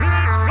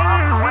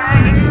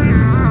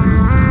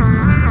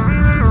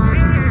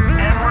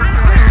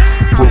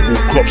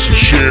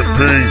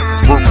champagne,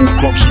 purple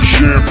cups and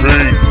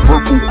champagne,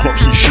 purple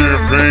cups and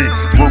champagne,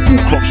 purple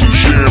cups and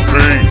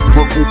champagne,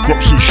 purple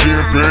cups and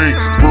champagne,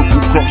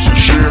 purple cups and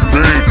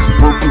champagne,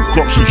 purple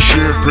cups and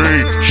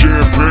champagne,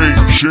 champagne,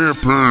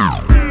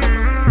 champagne.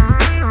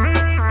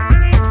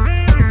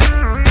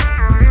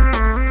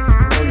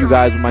 You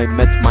guys with my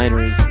Mets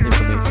minors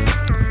information.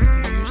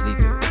 You usually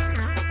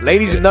do.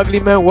 Ladies and ugly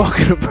men,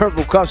 welcome to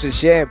Purple Cups and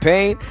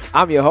Champagne.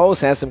 I'm your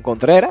host, Handsome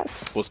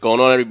Contreras. What's going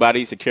on,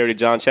 everybody? Security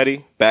John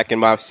Chetty, back in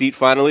my seat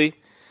finally.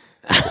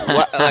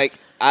 Like,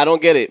 I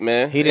don't get it,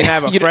 man. He didn't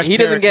have a fresh He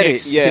pair doesn't of get it.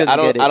 kicks. Yeah, He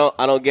doesn't get it.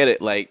 I don't get it.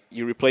 Like,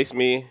 you replaced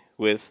me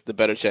with the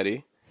better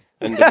Chetty,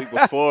 and the week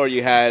before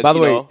you had. By the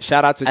you way, know,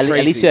 shout out to At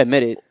Tracy. least you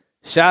admit it.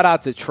 Shout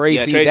out to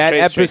Tracy. Tracy- That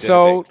Tracy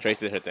episode.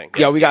 Tracy did her thing.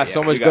 Yo, Yes, we got yeah, so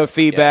yeah. much We good got-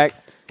 feedback.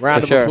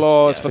 Round For of sure.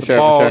 applause Yeah, for for the sure, for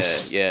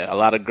boss. sure. Yeah, a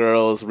lot of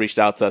girls reached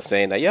out to us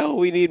saying that, yo,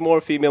 we need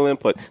more female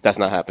input. That's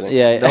not happening.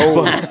 Yeah.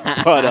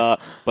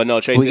 But no,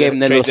 Tracy, We gave them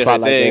their Tracy little did her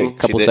spotlight there, thing. a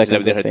couple She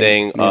seconds did her of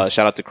thing. fame. Yeah.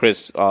 Shout out to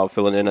Chris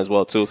filling in as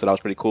well too. So that was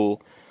pretty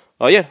cool.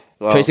 Oh yeah,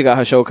 Tracy got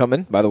her show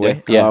coming, by the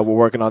way. Yeah. We're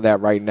working on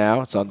that right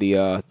now. It's on the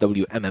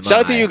WMMI.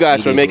 Shout out to you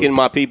guys for media making group.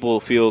 my people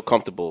feel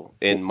comfortable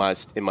in my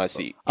seat. You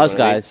Us know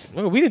what I mean? guys.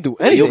 No, we didn't do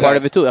You're anything. part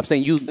of it too. I'm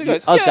saying you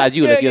guys. us Yeah, guys,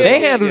 you yeah, like yeah. They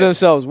handled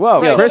themselves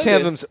well. Right, Chris right,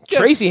 handled yeah.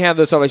 Tracy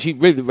handled herself like she's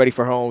really ready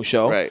for her own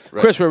show. Right.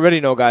 Chris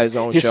already know got his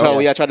own show. So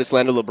when I tried to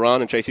slander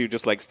LeBron and Tracy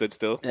just like stood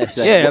still.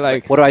 Yeah,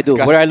 like what do I do?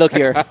 Where do I look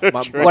here?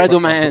 What do I do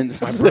with my hands?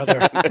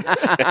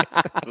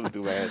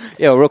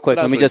 Yo, real quick,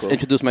 That let was me really just cool.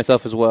 introduce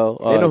myself as well.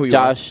 They know who you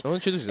Josh, are. Don't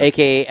introduce yourself.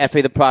 a.k.a.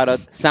 FA The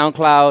Product,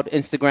 SoundCloud,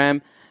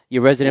 Instagram,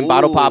 your resident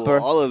bottle Ooh, popper.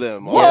 All of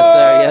them.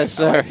 Yes,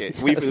 sir. Okay.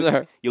 Yes,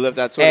 sir. You left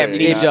that Twitter.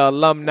 Amnesia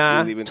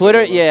alumni. You leaving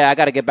Twitter, alone? yeah, I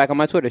got to get back on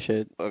my Twitter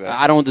shit. Okay.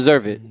 I don't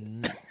deserve it.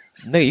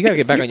 Nigga, you gotta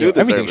get back You on do your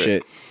deserve everything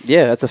it. shit.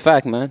 Yeah, that's a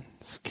fact, man.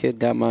 This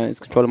kid it's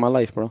controlling my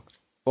life, bro.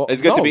 Well,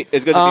 It's good to no. be.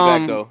 It's good to be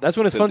back though. That's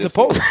when it's fun to this-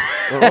 post.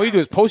 When all you do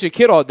is post your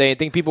kid all day and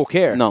think people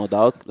care. No,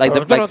 dog. Like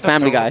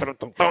Family Guy.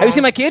 Have you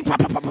seen my kid?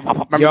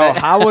 Remember Yo, that?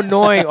 how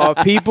annoying are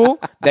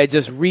people that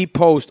just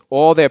repost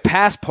all their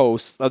past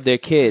posts of their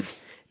kids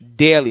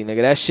daily,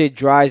 nigga? That shit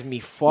drives me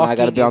fucking I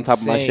gotta be on top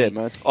of my insane. shit,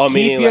 man. Oh, Keep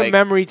meaning your like,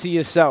 memory to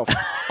yourself.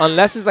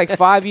 Unless it's like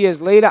 5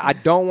 years later, I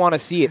don't want to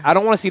see it. I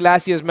don't want to see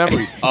last year's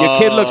memory. Your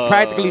kid looks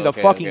practically the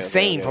fucking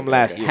same from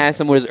last year.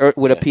 Handsome with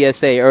a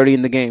PSA early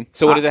in the game.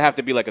 So what does it have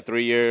to be like a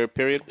 3-year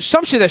period?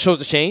 Some shit that shows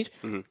the change.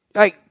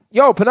 Like,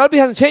 yo, Penelope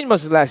hasn't changed much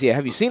since last year.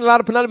 Have you seen a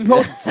lot of Penelope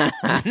posts?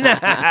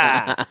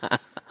 Nah.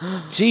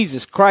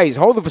 Jesus Christ,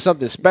 hold it for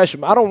something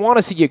special. I don't want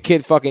to see your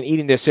kid fucking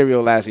eating their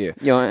cereal last year.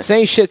 Yo,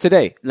 Same shit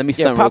today. Let me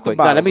Yeah, stunt real pop the quick.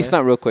 bottle, Let me man.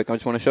 stunt real quick. I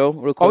just want to show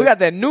real quick. Oh, we got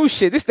that new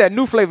shit. This is that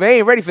new flavor. I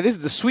ain't ready for this.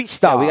 Is the sweet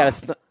stuff. Yeah, we got to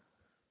stunt.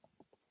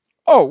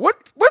 Oh, what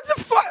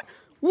the fuck?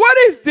 What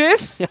is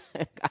this?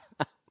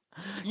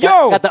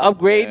 Yo, Got the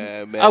upgrade.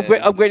 Yeah, man.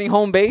 Upgrading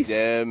home base.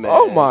 Yeah, man.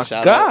 Oh, my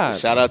Shout God. Out,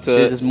 shout out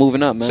Shit to is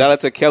moving up, man. shout out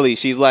to Kelly.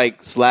 She's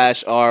like /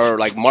 our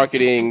like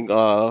marketing. Like,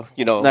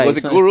 Was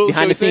it it's Guru?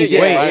 behind the Should we say?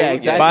 scenes, Wait, yeah,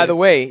 exactly. by the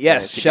way,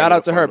 yes, she shout came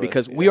out to up her on the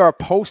because list, we yeah. are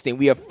posting.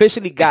 We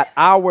officially got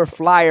our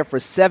flyer for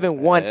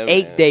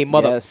 718 man. day,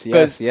 mother.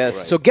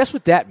 Yes. So guess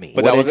what that means?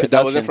 But What that wasn't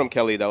introduction. from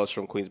Kelly. That was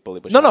from Queens Bully.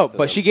 But no, shout out to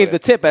but them. she gave the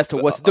tip as to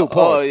what to do. Oh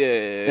Pause.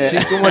 yeah.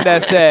 She's the one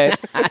that said,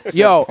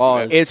 "Yo,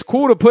 Pause. it's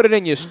cool to put it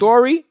in your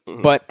story,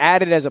 but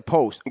add it as a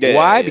post." Yeah,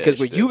 Why? yeah, Because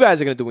what sure. you guys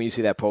are gonna do when you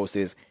see that post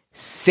is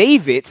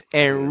save it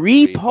and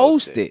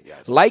repost it.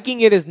 yes.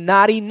 Liking it is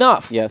not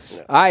enough. Yes.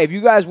 All right. If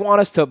you guys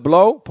want us to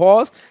blow,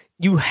 pause.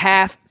 You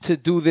have to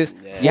do this.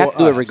 You have to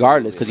do it us.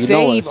 regardless because you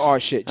know Save us. our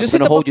shit. I'm Just hit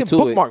gonna the hold you fucking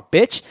to bookmark,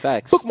 bitch.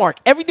 Facts. Bookmark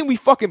everything we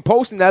fucking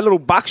post in that little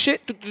box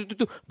shit.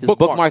 Just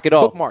bookmark it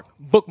all.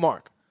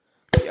 Bookmark.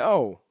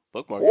 Yo.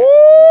 Bookmark.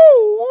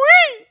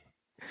 Woo-wee.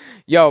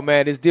 Yo,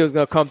 man, this deal's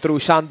gonna come through.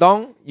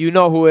 Shandong, you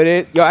know who it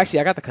is. Yo, actually,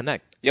 I got the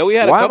connect. Yeah, we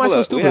had Why a am I couple so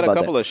of stupid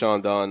about of Sean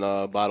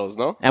Don bottles.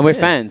 No. And we're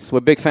fans.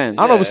 We're big fans.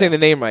 I don't know if we're saying the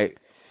name right.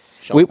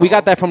 We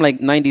got that from like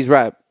 90s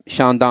rap.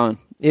 Sean Don.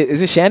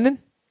 Is it Shannon?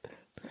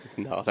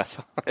 No, that's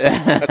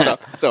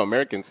how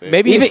Americans say. it.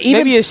 Maybe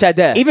maybe it's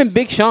Shadad. Even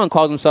Big Sean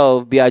calls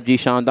himself B.I.G.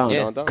 Sean Don.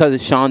 Sean Don.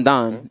 Because Sean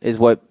Don is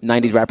what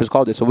 90s rappers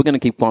called it. So we're going to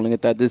keep calling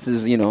it that. This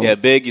is, Yeah,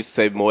 Big used to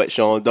say Moet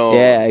Sean Don.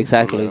 Yeah,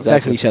 exactly. it's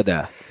actually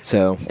Shadad.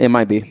 So It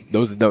might be.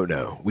 those that don't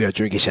know, we are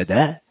drinking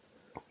Shadad.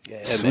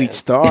 Yeah, Sweet man.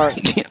 start.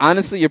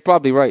 Honestly, you're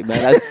probably right,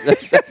 man.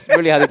 That's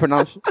really how they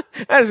pronounce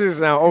it. That just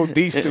sound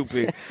OD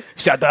stupid.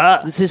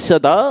 Shadad. This is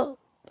Shada.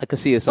 I can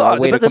see it. So Oh, I'll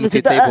wait to come to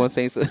the Shada. table and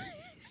say so.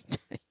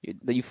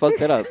 You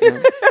fucked it up,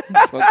 man.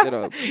 You fucked it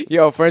up.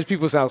 Yo, French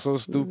people sound so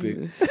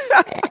stupid.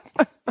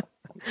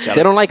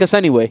 They don't like us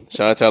anyway.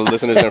 Shout out to our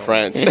listeners in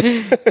France.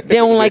 They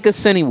don't like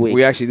us anyway.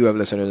 We actually do have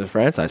listeners in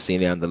France. I've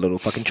seen it on the little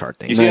fucking chart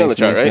thing. You see it on the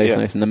chart, right? Nice, Yeah.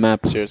 nice. In the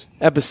map. Cheers.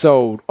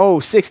 Episode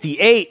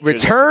 068,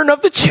 Return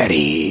of the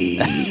Chetty.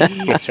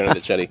 Turn of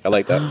the Chetty. I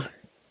like that.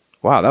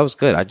 Wow, that was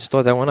good. I just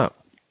thought that one up.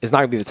 It's not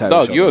going to be the title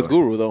of Dog, the show. you're a by the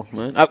way. guru, though,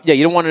 man. Yeah,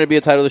 you don't want it to be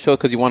a title of the show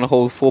because you want to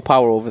hold full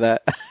power over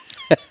that.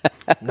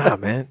 Nah,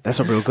 man. That's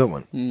a real good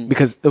one.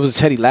 Because it was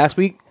Chetty last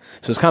week,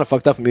 so it's kind of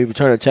fucked up for me to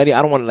return to Chetty.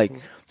 I don't want to, like,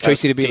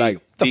 Tracy to be like,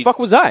 The fuck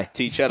was I?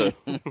 T Cheddar.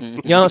 You know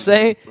what I'm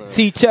saying?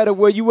 T Cheddar,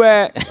 where you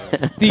at?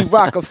 D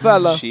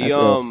Rockefeller. She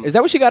Is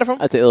that where she got it from?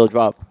 That's an ill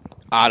drop.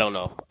 I don't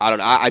know.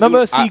 I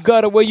Remember C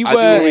Gutter, where you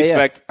I at? do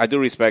respect. I do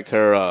respect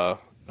her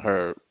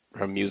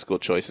musical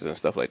choices and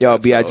stuff like Yo,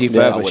 that. B.I.G. So,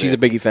 forever. I She's a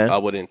Biggie fan. I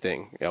wouldn't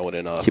think. I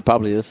wouldn't. She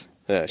probably is.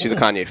 Yeah, she's a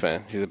Kanye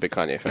fan. She's a big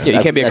Kanye fan. Yeah,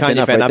 you can't be a That's Kanye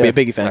enough fan, right not be a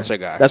there. Biggie fan. That's her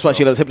guy, That's why so-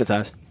 she loves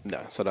Hypnotize. No,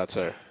 so that's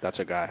her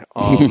guy.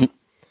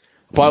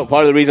 Part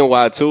of the reason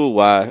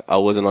why I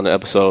wasn't on the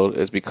episode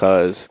is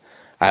because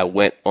I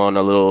went on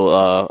a little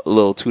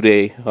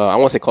 2-day. I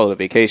won't say call it a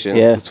vacation.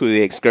 Yeah.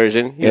 2-day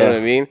excursion. You know what I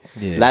mean?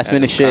 Yeah. Last And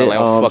minute it's kinda shit. like,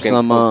 I was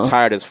Some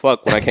tired as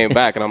fuck when I came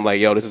back, and I'm like,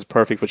 yo, this is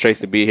perfect for Trace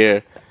to be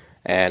here.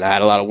 And I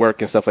had a lot of work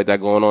and stuff like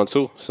that going on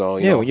too. So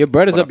you know, When your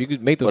bread is when up, you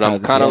can make those But I'm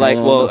kinds of kind of decisions.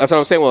 like, well, that's what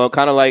I'm saying. Well, I'm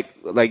kind of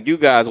like you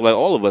guys, like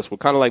all of us, we're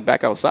kind of like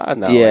back outside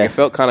now. Yeah. Like, it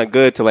felt kind of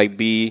good to like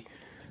be.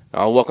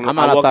 I'm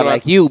not outside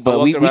like you, but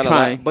we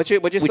trying. But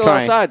you're We still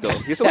trying. outside though.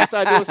 You're still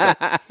outside doing stuff.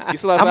 You're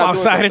still outside. I'm doing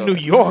outside stuff, in though. New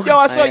York. Yo,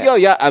 I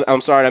saw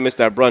I'm sorry I missed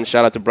that brunch.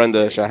 Shout out to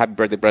Brenda. Happy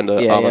birthday, Brenda.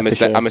 Yeah, I yeah, missed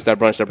for that. sure. I missed that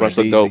brunch. That brunch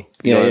looked Easy. dope. You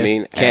Yeah, know what I yeah.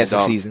 mean? Cancer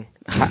And, season.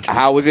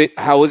 How was it?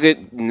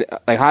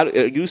 Like, how are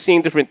you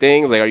seeing different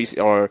things? Like, are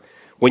you or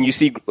when you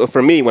see?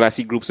 For me, when I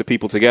see groups of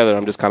people together,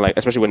 I'm just kind of like,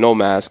 especially with no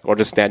mask or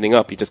just standing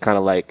up, you just kind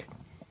of like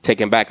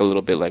taken back a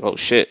little bit. Like, oh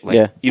shit! Like,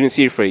 Yeah. you didn't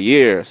see it for a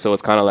year, so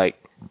it's kind of like,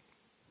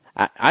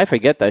 I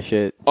forget that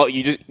shit. oh,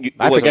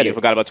 I forget you it.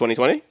 forgot about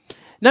 2020.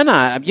 No,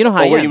 you know how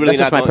I Or were am. you really That's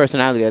just not my going-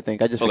 personality. I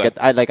think I just Okay.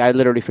 forget. I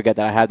literally forget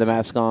that I have the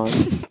mask on.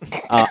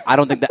 I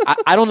don't think that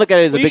I don't look at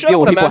it as a Well, you big showed deal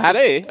when up with a people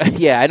mask have. today.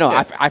 Yeah, I know.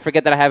 Yeah. I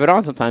forget that I have it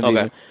on sometimes. Okay.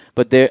 Even.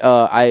 But there,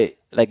 I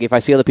like if I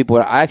see other people.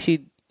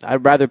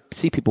 I'd rather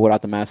see people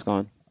without the mask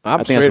on. I'm I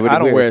think straight. that's really I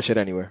don't weird. wear shit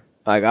anywhere.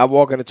 Like I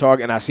walk in the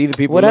Target and I see the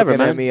people Whatever,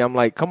 looking at man. me. I'm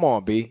like, come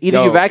on, B. Either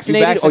Yo, you're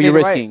vaccinated or you're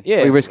right? risking.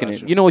 Yeah, or you're risking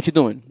Gotcha. it. You know what you're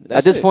doing. That's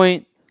At this it.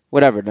 point,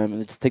 whatever.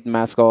 Then just take the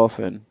mask off,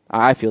 and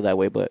I feel that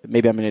way. But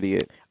maybe I'm an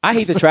idiot. I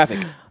hate the traffic.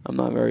 I'm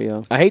not very.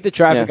 I hate the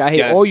traffic. Yeah. I hate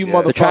Yes, all you yeah.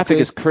 motherfuckers The traffic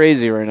is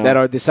crazy right now. that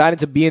are deciding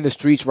to be in the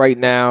streets right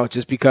now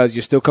just because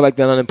you're still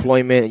collecting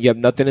unemployment and you have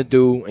nothing to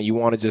do and you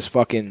want to just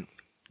fucking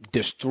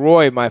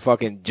destroy my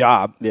fucking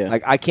job. Yeah.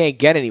 Like I can't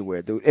get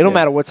anywhere, dude. It don't Yeah.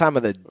 matter what time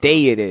of the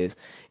day it is.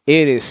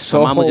 It is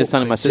so. My mom was just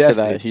telling my sister that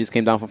congested. she just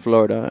came down from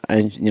Florida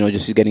and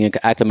just getting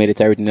acclimated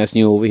to everything that's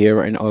new over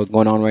here and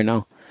going on right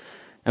now.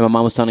 And my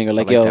mom was telling her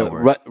like, like "Yo, that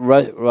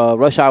word.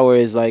 rush hour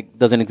is like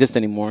doesn't exist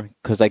anymore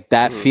because like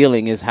that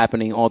feeling is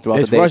happening all throughout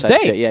It's the day." rush type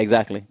day. shit. Yeah,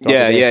 exactly.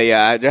 Throughout the day.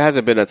 Yeah. There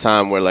hasn't been a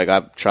time where like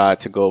I've tried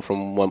to go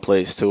from one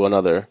place to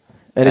another,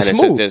 And it's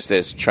smooth. just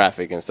there's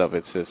traffic and stuff.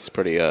 It's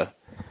pretty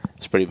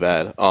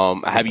bad.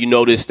 Have you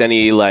noticed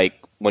any like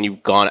when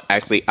you've gone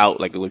actually out,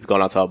 like when you've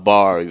gone out to a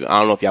bar? Or I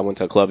don't know if y'all went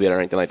to a club yet or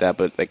anything like that,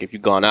 but like if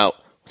you've gone out.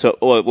 So,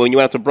 or when you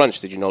went out to brunch,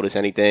 did you notice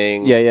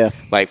anything? Yeah.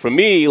 Like for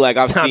me, like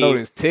I've I seen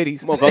noticed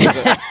titties.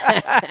 motherfuckers.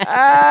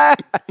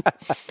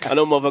 I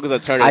know motherfuckers are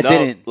turning I up.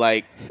 didn't.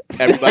 Like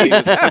everybody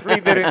was. He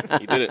did it.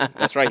 He did it.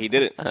 That's right. He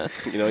did it.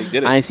 He did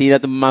it. I ain't seen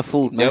nothing but my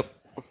food, man. Yep.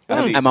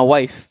 I see. And my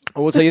wife. I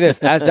will tell you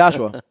this. Ask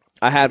Joshua.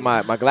 I had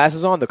my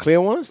glasses on, the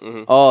clear ones.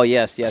 Oh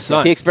yes.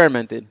 Son. He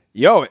experimented.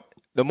 Yo,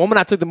 the moment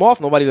I took them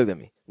off, nobody looked at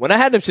me. When I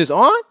had them shits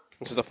on,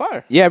 It's just a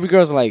fire. yeah, every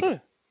girl's like, he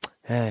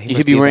You must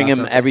should be wearing about him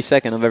something. every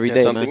second of every Yeah,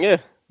 day, something. man. Yeah.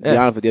 To be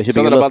honest with you, it should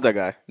Something be about that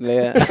guy.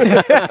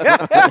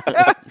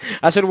 Yeah.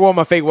 I should have worn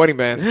my fake wedding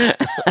band.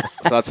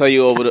 So I'll tell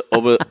you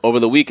over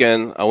the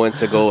weekend, I went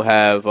to go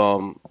have.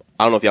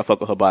 I don't know if y'all fuck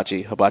with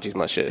hibachi. Hibachi's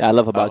my shit. Yeah, I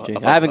love hibachi.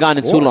 fuck I haven't gone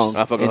in too course. long. I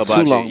fuck with In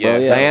hibachi, too long, bro. yeah.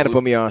 Yeah. Diana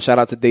put me on. Shout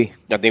out to D.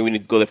 I think we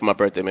need to go there for my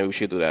birthday. Maybe we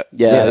should do that.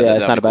 Yeah, that'd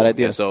it's not be a bad cool.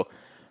 idea. Yeah, so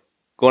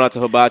going out to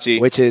hibachi.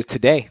 Which is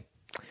today.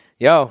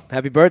 Yo,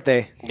 happy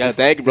birthday. Yeah,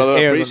 thank you, brother. I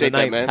airs on the appreciate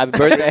that, 9th. man. Happy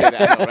birthday. I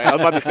know, right? I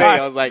was about to say,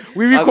 I was like,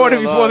 We I was recorded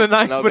a little before the lost,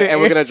 9th, and I was but like, it and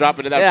we're aired. gonna drop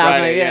it that Yeah, I'm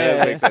Friday. like, yeah, that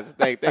yeah. makes sense.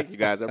 Thank you,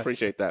 guys. I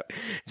appreciate that.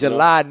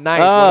 July 9th.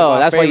 one of Oh, my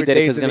that's why you favorite did it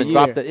days because it's of gonna the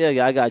drop year. the.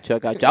 Yeah, I got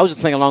you. I was just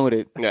playing along with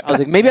it. Yeah. I was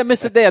like, maybe I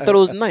missed the day. I thought it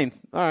was the 9th.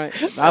 All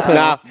right, I'll play.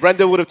 Nah,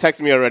 Brenda would have texted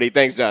me already.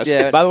 Thanks, Josh.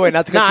 Yeah. By the way,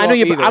 not to cut Nah, you I know off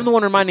you. either. I'm the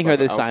one reminding her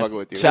this I'm time. fucking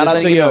with you. Shout out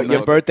Just to letting you your know,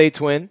 man. birthday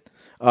twin,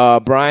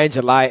 Brian,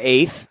 July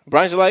 8th.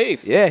 Brian July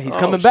 8th. Yeah, he's Oh,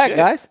 coming back, shit.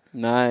 guys.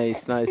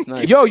 Nice.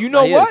 Yo, you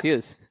know He what? Is, he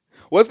is.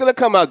 What's gonna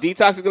come out?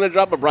 Detox is gonna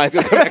drop, or Brian's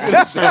gonna come back to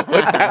the show?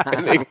 What's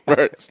happening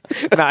first?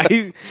 Nah,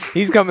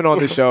 he's coming on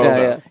the show.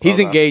 Yeah. He's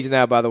Oh, no. engaged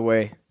now, by the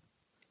way.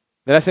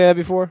 Did I say that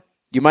before?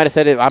 You might have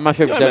said it. I'm not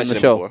sure if You you said it on mentioned the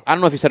it show. before. I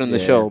don't know if you said it on the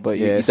Yeah. show, but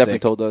you Yeah, it's definitely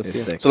sick. told us. It's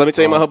Yeah. sick. So let me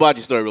tell you my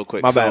hibachi story real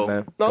quick. My so, bad,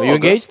 man. No, Are you all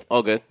good. engaged?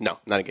 All good. No,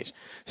 not engaged.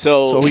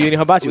 So So who you eating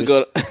hibachi we with?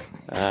 go.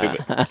 Stupid.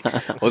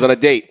 I was on a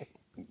date.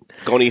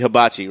 Going to eat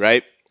hibachi.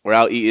 Right. We're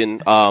out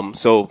eating.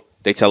 So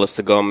they tell us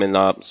to come and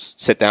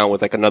sit down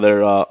with like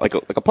another like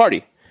a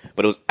party,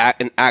 but it was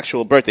an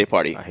actual birthday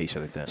party. I hate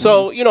shit like that.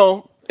 So,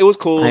 it was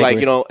cool. I Like,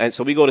 agree. and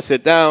so we go to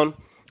sit down,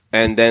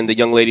 and then the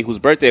young lady whose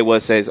birthday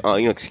was says,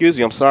 excuse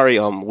me, I'm sorry.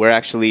 We're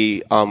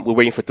actually, we're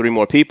waiting for 3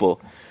 more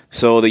people.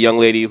 So the young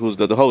lady who's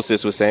the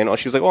hostess was saying,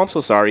 she was like, oh, I'm so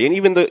sorry. And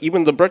even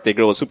the birthday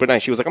girl was super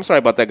nice. She was like, I'm sorry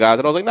about that, guys.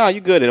 And I was like, nah, you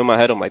good. And in my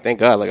head, I'm like, thank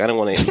God. Like, I didn't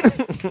want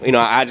to,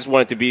 I just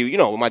wanted to be,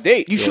 with my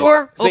date. You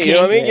sure? So, Okay. you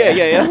know what I mean?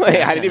 Yeah. Like,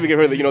 I didn't even give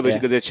her the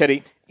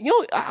chetty.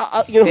 If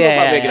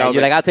I make it, I was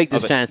You're like, I'll take I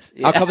was this chance.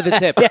 I'll cover the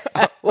tip.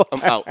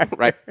 I'm out,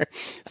 right?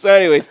 So,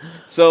 anyways,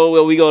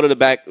 we go to the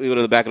back. We go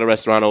to the back of the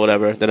restaurant or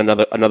whatever. Then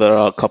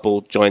another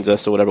couple joins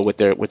us or whatever with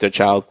their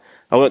child.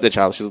 I went with their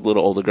child. She was a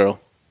little older girl.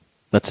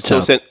 That's a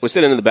So child. we're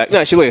sitting in the back.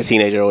 No, she's like a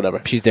teenager or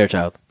whatever. She's their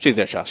child. She's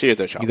their child. She is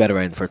their child. You got it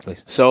right in the first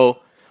place. So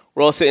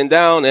we're all sitting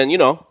down, and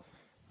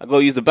I go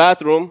use the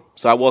bathroom.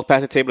 So I walk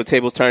past the table. The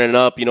table's turning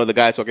up. The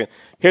guy's talking.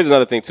 Here's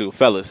another thing too,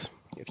 fellas.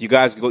 If you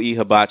guys go eat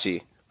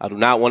hibachi, I do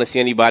not want to see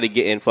anybody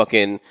getting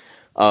fucking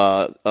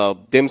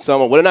dim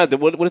sum or what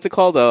is it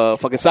called?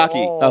 Fucking sake.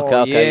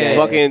 Okay. yeah.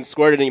 Fucking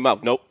squirted in your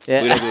mouth. Nope.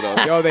 Yeah. We don't do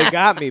those. Yo, they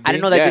got me. I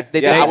didn't know B. that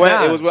they did I that.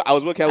 went. I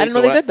was with Kelly. I didn't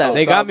know they did that.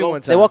 They got me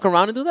one time. They walk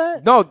around and do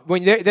that? No,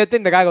 when that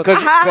thing, the guy goes,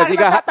 Because he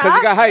got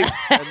hyped.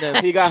 And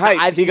then he got hyped.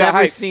 I've he got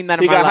never hyped. seen that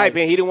in he my got life.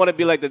 hyped, and he didn't want to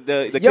be like the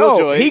yo,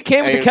 killjoy. he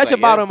came with And the ketchup was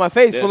like, bottle in my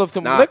face yeah. full of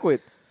some Nah.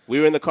 liquid. We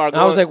were in the car And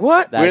going. I was like,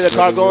 what? We were in the That's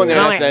car really going, and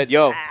I weird. said,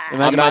 yo,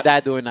 Imagine I'm my not.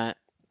 dad doing that.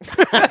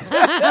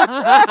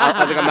 I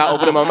was like, I'm not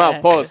opening my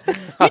mouth. Pause.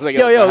 I was like,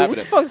 Yo, it's not what happening.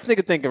 the fuck's this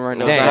nigga thinking right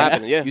now? It's not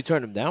happening. Yeah. You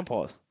turned him down,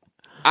 pause.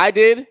 I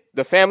did.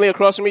 The family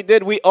across from me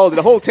did.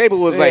 The whole table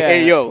was like, Yeah.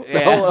 hey, yo.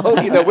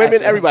 The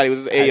women, everybody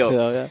was hey, yo.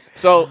 So, yeah.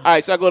 So, all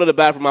right, so I go to the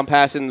bathroom. I'm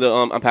passing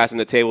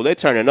the table. They're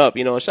turning up,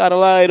 shot a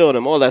light on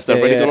them, all that stuff.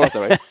 Yeah, Ready yeah. doing all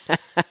that stuff,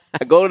 right?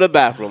 I go to the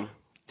bathroom.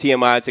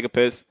 TMI, take a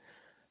piss.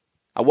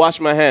 I wash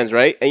my hands,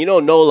 right? And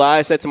no lie,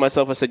 I said to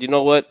myself, I said, you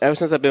know what? Ever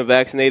since I've been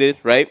vaccinated,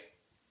 right?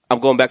 I'm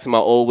going back to my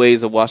old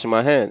ways of washing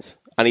my hands.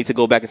 I need to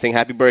go back and sing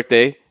happy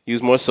birthday,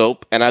 use more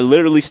soap. And I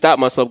literally stopped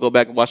myself, go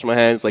back and wash my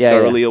hands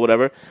thoroughly or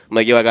whatever. I'm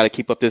like, yo, I got to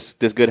keep up this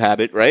good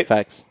habit, right?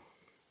 Facts.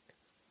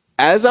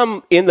 As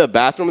I'm in the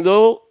bathroom,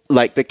 though,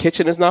 like the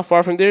kitchen is not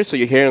far from there. So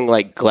you're hearing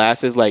like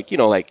glasses, like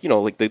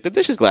the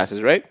dishes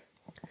glasses, right?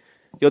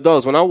 Yo,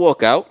 dogs, when I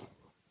walk out,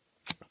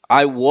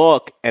 I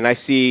walk and I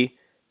see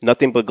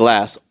nothing but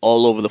glass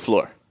all over the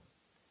floor.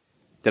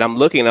 Then I'm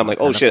looking and I'm like,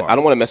 oh shit, I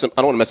don't want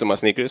to mess with my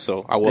sneakers,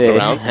 so I walk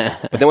around.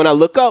 But then when I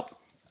look up,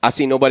 I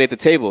see nobody at the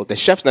table. The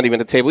chef's not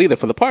even at the table either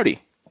for the party.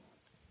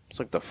 It's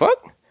like, the fuck?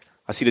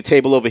 I see the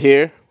table over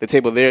here, the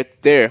table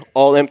there,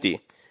 all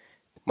empty.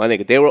 My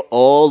nigga, they were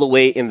all the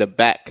way in the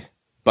back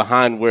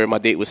behind where my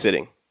date was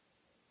sitting.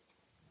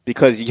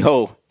 Because,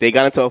 they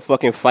got into a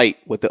fucking fight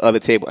with the other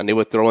table and they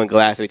were throwing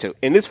glass at each other.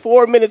 In this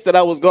 4 minutes that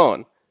I was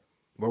gone,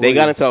 they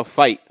got into a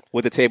fight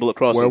with the table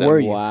across from them. Where were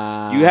you?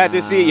 Wow. You had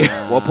to see.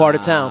 What part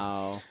of town?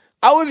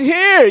 I was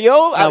here,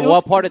 yo.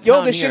 What part of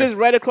town this shit here? is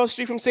right across the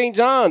street from St.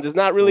 John's. It's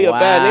not really a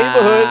bad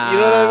neighborhood. You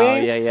know what I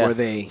mean? Yeah. Were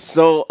they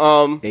So,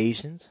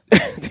 Asians?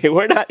 they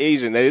were not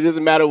Asian. It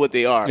doesn't matter what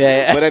they are.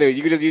 Yeah. But anyway,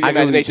 you can just use your I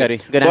agree with you,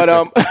 imagination. Teddy. Good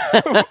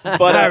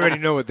But I already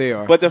know what they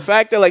are. But the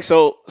fact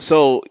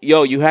that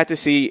yo, you had to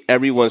see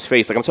everyone's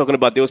face. Like I'm talking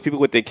about, there was people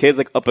with their kids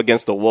like up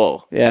against the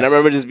wall. Yeah. And I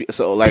remember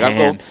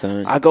Damn,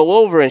 son. I go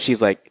over and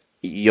she's like,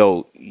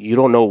 yo, you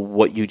don't know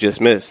what you just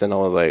missed. And I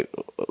was like,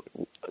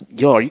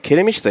 yo, are you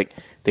kidding me? She's like,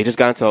 they just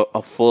got into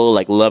a full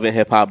like love and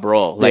hip hop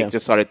brawl. Like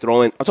just started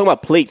throwing. I'm talking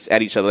about plates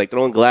at each other, like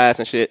throwing glass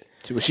and shit.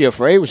 Was she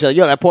afraid? Was she like,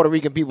 yo, that Puerto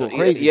Rican people are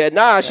crazy? Yeah,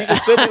 nah, she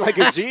just stood there like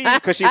a G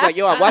because she's like,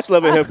 yo, I watch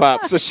Love and Hip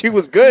Hop, so she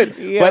was good.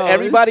 But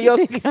everybody else,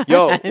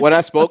 when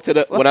I spoke to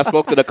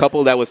the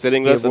couple that was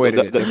sitting us,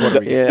 avoided it. They're Puerto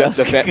Rican.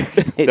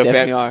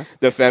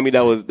 the family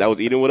that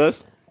was eating with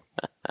us.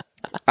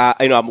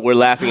 We're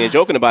laughing and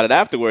joking about it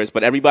afterwards,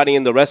 but everybody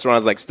in the restaurant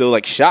is like still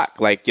like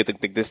shocked, like you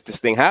think this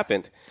thing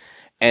happened.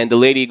 And the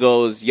lady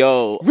goes,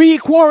 yo,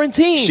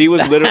 Re-quarantine. she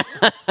was literally.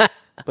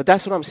 But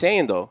that's what I'm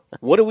saying, though.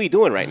 What are we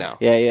doing right now?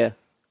 Yeah.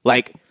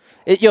 Like,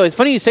 It's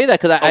funny you say that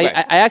because Okay.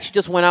 I actually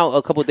just went out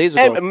a couple of days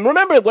ago. and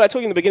remember what I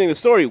told you in the beginning of the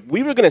story?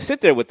 We were going to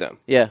sit there with them.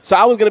 Yeah. So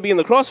I was going to be in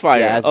the crossfire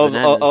Yeah, that's of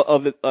bananas.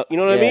 the, you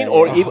know what I Yeah, mean?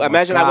 Or yeah. even,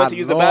 imagine I went to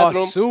use the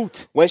bathroom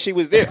Lawsuit. when she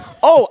was there.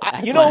 Oh,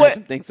 you know why I what?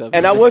 didn't think so.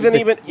 And I wasn't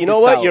even. You know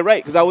Missed what? out. You're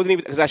right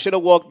because I should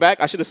have walked back.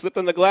 I should have slipped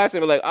on the glass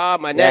and be like,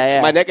 my neck,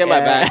 Yeah. my neck and my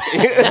Yeah.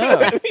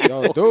 back.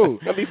 Yo,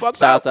 dude. Gonna be fucked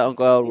Shout out up. to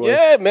Uncle Elroy.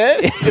 Yeah,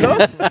 man. You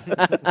know.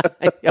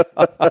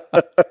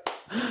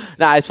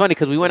 Nah, it's funny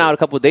because we went out a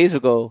couple of days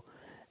ago.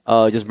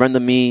 Just Brenda,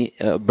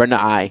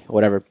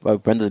 whatever.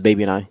 Brenda, the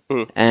baby, and I.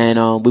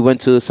 And we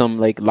went to some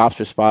like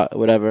lobster spot, or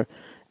whatever.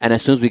 And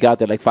as soon as we got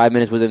there, like 5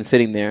 minutes within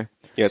sitting there.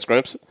 Yeah,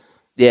 scrimps.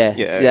 Yeah.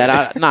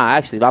 Yeah.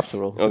 Actually, lobster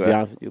roll. To Okay. be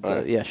honest with you, but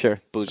Alright. yeah,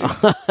 sure. Bougie.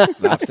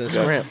 Lobster and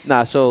shrimp.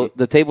 Nah, so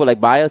the table like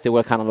by us, they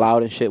were kind of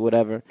loud and shit,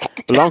 whatever.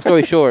 But long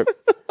story short,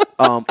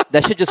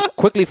 that shit just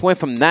quickly went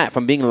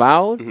from being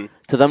loud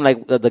to them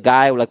like the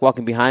guy like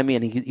walking behind me,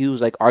 and he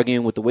was like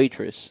arguing with the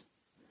waitress.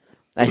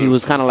 And he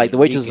was kind of like, the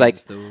waitress was like,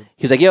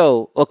 he's like,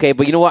 yo, okay,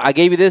 but you know what? I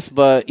gave you this,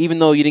 but even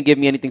though you didn't give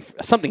me anything,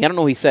 something, I don't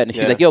know what he said. And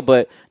she's like, yo,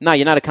 but nah,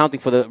 you're not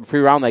accounting for the free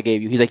round I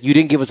gave you. He's like, you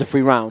didn't give us a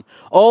free round.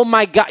 Oh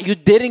my God, you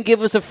didn't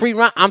give us a free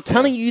round. I'm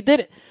telling you, you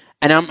didn't.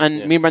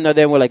 And me and Brenda are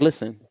there, and we're like,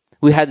 listen,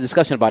 we had a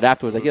discussion about it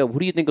afterwards. Like, yo, who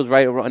do you think was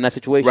right or wrong in that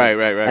situation? Right.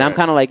 And I'm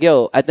kind of like,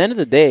 yo, at the end of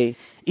the day,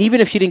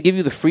 even if she didn't give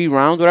you the free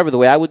rounds, whatever, the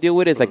way I would deal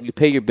with it is like you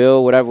pay your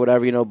bill,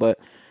 whatever, you know. But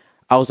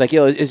I was like,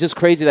 yo, it's just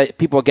crazy that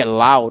people get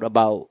loud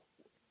about.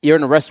 You're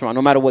in a restaurant,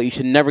 no matter what, you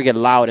should never get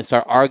loud and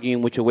start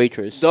arguing with your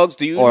waitress. Dogs,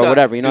 do you or not,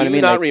 whatever? You know what I mean? Do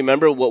you not like,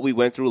 remember what we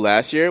went through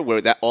last year,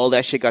 where all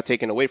that shit got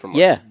taken away from us?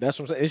 yeah, That's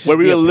what I'm saying. It's just Where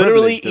we be were a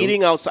literally privilege, dude.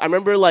 eating outside. I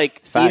remember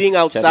like Facts, eating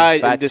outside Chetty.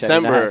 in Facts, Chetty and a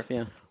December. half,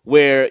 yeah.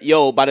 Where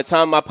by the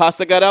time my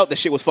pasta got out, the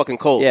shit was fucking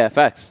cold. yeah,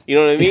 facts. You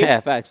know what I mean? Yeah,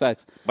 facts.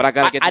 But I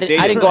gotta get this dated.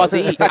 I didn't go out to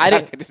eat. I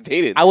gotta get this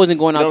dated. I wasn't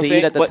going You know out what to I'm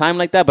eat at the saying? time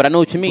like that, but I know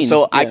what you mean.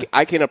 So yeah.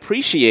 I can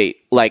appreciate,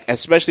 like,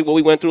 especially what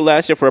we went through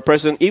last year for a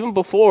person, even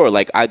before,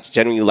 like, I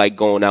genuinely like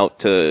going out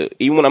to,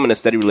 even when I'm in a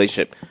steady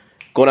relationship,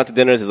 going out to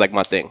dinners is like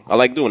my thing. I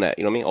like doing that,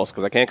 you know what I mean? Also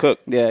because I can't cook.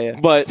 Yeah.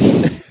 And But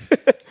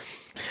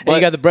you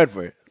got the bread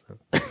for it.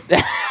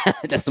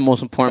 That's the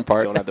most important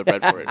part. don't have the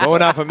bread for it.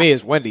 Going out for me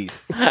is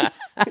Wendy's.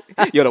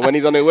 Yo, the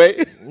Wendy's on their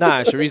way?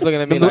 Nah, Sharice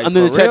looking at me like,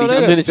 Under the for real, Chetty,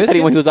 nigga? under the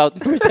Chetty when he Biscuits? was out.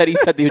 Chetty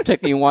said they were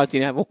checking and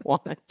watching. Have a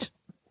watch.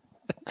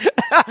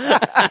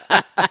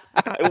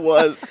 I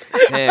was.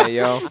 Yeah,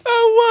 yo.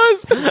 I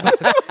was.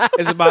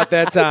 It's about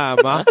that time,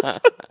 huh?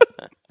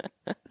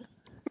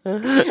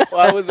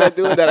 Why was I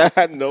doing that? I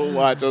had no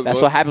watch. I was That's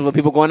going, what happens when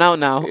people going out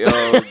now. Yo,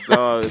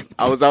 dogs.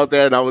 I was out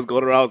there and I was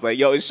going around. I was like,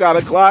 yo, it's shot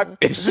o'clock.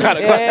 It's shot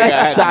o'clock. Yeah, I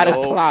had shot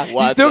no o'clock. You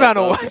watch still got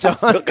on, no dog. watch I on.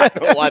 still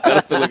got no watch.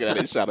 I'm still looking at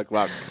it. It's shot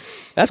o'clock.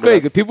 That's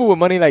crazy. 'Cause people with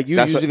money like you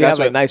That's usually what- have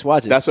like what- nice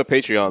watches. That's what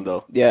Patreon,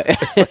 though. Yeah.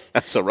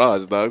 That's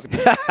Siraj, dogs.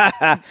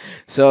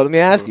 So let me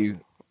ask you,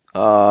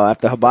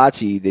 after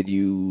Hibachi, did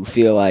you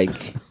feel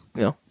like,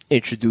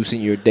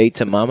 introducing your date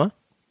to mama?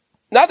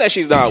 Not that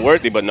she's not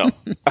worthy, but no.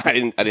 I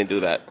didn't do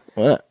that.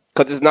 Why not?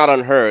 Because it's not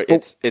on her.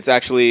 It's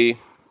actually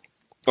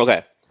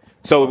okay.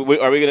 So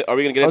are we gonna get I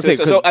into was this?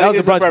 saying, So 'cause that was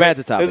this the is brunch perfect-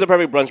 banter topic. This is a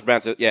perfect brunch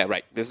banter. Yeah,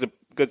 right. This is a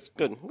good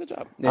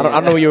job. I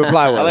don't know what your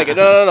reply was. I like it.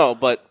 No.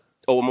 But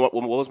what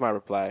was my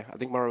reply? I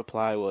think my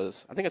reply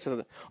was I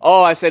said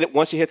I said it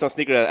once she hits on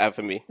sneaker app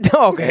for me.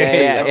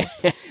 Okay.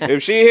 Yeah.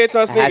 If she hits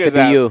on It had to sneakers be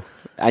app, you.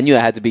 I knew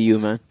it had to be you,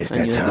 man. It's I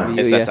that knew it had to time. be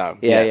you, It's yeah. that time.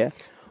 Yeah.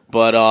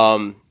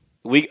 But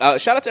we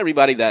shout out to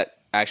everybody that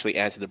actually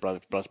answered the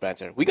brunch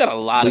banter. We got a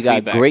lot We of got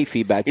feedback. great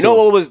feedback. You know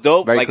too. what was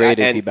dope? Very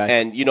creative and, feedback.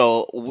 And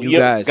you You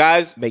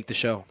guys, make the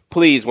show.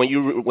 please when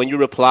you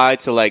reply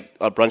to like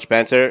a brunch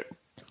banter,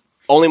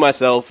 only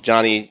myself,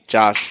 Johnny,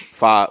 Josh,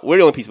 Fa, we're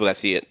the only people that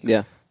see it.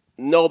 Yeah.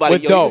 Nobody.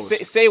 With Yo, you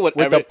those. say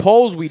whatever. With the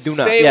polls, we do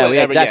not. Say Yeah,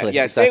 whatever, exactly,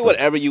 Yeah, say exactly.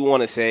 whatever you want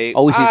to say.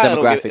 Always use I don't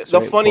demographics, give- The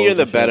right? funnier, Polls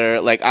the and shit.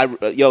 better. Like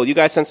you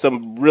guys sent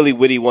some really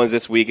witty ones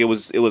this week. It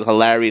was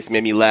hilarious.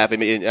 Made me laugh. I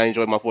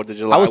enjoyed my 4th of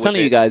July. I was with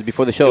telling it. you guys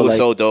before the show, it was like,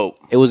 so dope.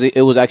 it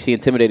was actually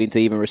intimidating to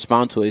even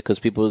respond to it because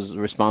people's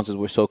responses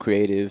were so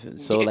creative and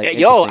so like.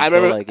 Yo, interesting. I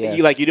remember So, yeah.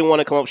 you didn't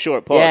want to come up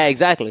short. Pause. Yeah,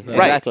 exactly.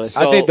 Right. Exactly.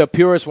 So- I think the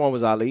purest one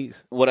was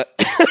Ali's. What?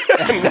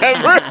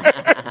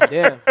 Never.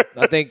 Yeah.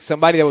 I think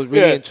somebody that was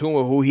really Yeah. in tune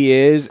with who he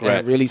is Right.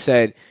 and really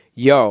said,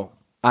 yo,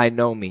 I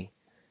know me.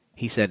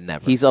 He said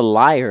never. He's a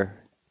liar.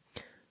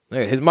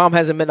 His mom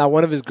hasn't met not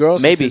one of his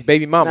girls since Maybe his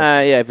baby mama.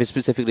 Yeah, if it's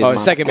specifically Oh, his his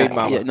mom. second baby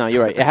mama. Yeah, no,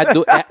 you're right. It had to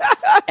do.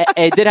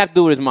 it did have to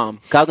do with his mom.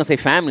 'Cause I was gonna say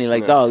family.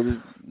 Like, dog,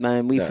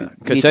 man,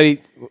 Because Chetty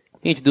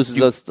he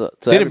introduces us to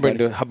didn't everybody.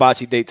 bring the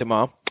hibachi date to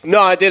mom. No,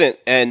 I didn't.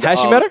 And Has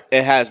she met her?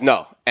 It has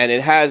no, and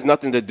it has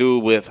nothing to do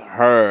with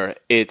her.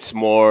 It's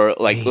more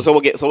like so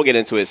we'll get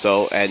into it.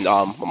 So and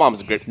my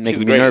mom's a great. Making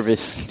she's me the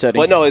nervous. Chetty.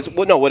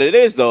 But no, what it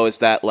is though is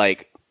that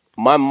like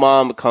my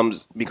mom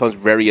becomes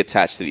very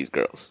attached to these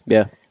girls.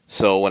 Yeah.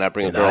 So when I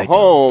bring a And girl I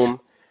home,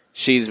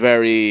 she's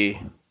very.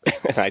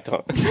 And I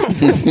don't.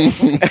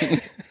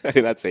 I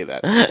did not say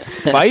that.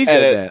 Faiz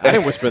said that. I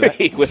didn't whisper that.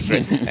 He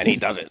whispered, and he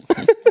doesn't.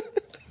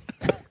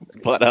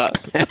 But no.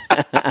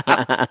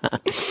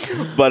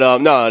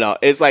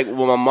 It's like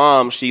when my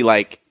mom, she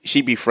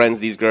befriends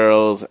these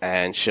girls,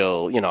 and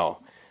she'll,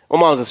 my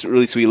mom's a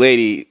really sweet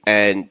lady,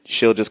 and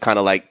she'll just kind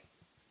of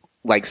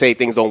like say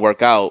things don't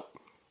work out.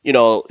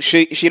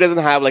 She doesn't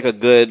have like a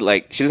good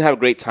she doesn't have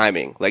great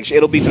timing. Like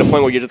it'll be to the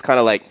point where you're just kind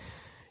of like,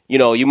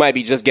 you might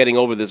be just getting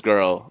over this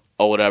girl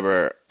or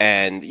whatever,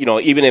 and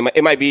even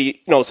it might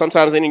be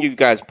sometimes any of you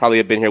guys probably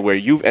have been here where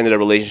you've ended a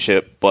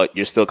relationship, but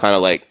you're still kind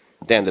of like,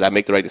 damn, did I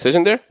make the right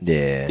decision there?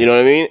 Yeah. You know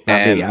what I mean? Not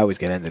And me. I always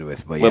get ended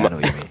with, but yeah, I know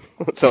what you mean.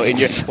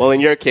 so in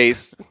your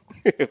case,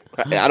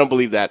 I don't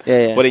believe that.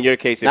 Yeah. But in your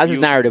case, if That's his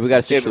you- narrative. We got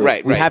to stick if- to it.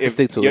 right, We have to If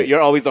stick to you're, it.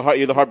 You're always the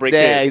heartbreak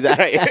Yeah, kid.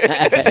 exactly.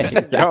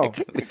 Right? Yo.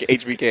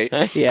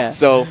 HBK. Yeah.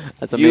 So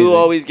That's amazing.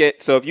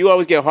 if you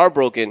always get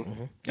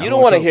heartbroken, you don't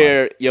don't want to talk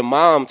hear your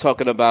mom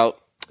talking about,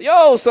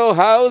 yo, so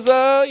how's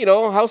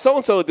how's so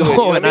and so doing? Oh, You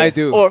know what and I mean? I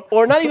do.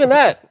 Or not even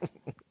that.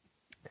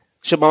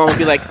 Should mom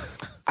be like,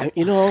 I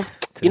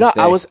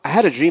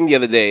had a dream the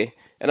other day,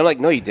 and I'm like,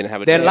 no, you didn't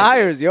have a They're dream.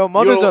 liars, yo.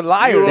 Mothers You were- are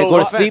liars. you were They go to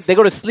wa- sleep. They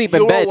go to sleep in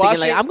You were bed thinking washing-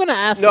 like, I'm gonna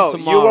ask No, him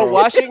tomorrow. you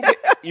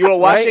were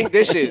washing Right?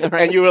 dishes,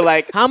 and you were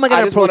like, How am I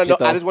gonna just wanna approach know, it,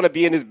 though? I just want to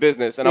be in his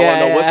business, and Yeah, I want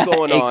to know yeah, what's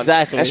going on.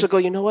 exactly. And she'll go,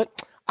 you know what?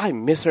 I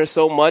miss her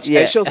so much,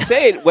 Yeah. and she'll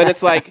say it when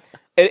it's like,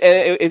 and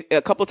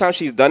a couple of times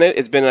she's done it.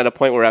 It's been at a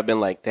point where I've been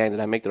like, dang, did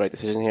I make the right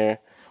decision here?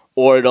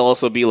 Or it'll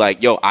also be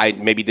like, yo, I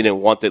maybe didn't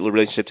want the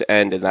relationship to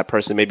end, and that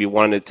person maybe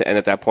wanted it to end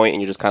at that point,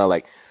 and you're just kind of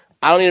like,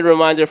 I don't need a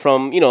reminder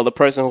from, the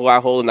person who I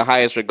hold in the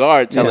highest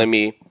regard telling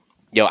me,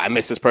 yo, I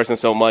miss this person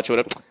so much.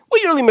 Whatever.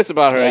 What you really miss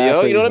about her,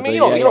 yo? You know what I mean? You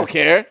don't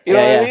care. You know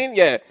what I mean?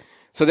 Yeah.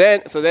 So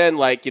then,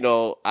 like,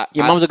 your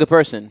mom's a good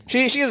person.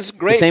 She is a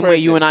great. The same person. way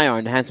you and I are,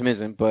 and handsome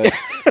isn't, but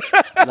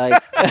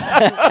like,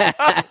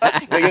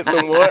 Can I get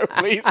some more,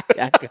 please?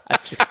 I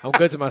got you. I'm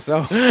good to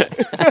myself.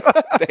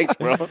 Thanks,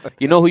 bro.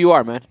 You know who you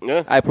are, man.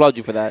 Yeah. I applaud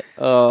you for that.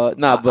 But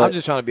I'm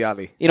just trying to be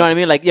Ali. you know what I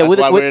mean? Like, yeah, That's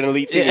why we're an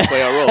elite team. We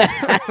play our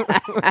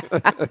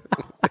role.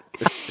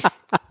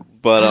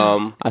 But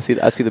I see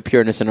the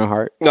pureness in her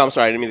heart. no, I'm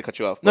sorry, I didn't mean to cut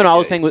you off. No, But, I yeah,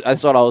 was saying.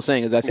 That's what I was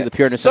saying. Is I see the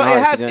pureness So in her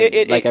it heart.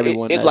 has, like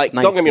everyone. It, that's like,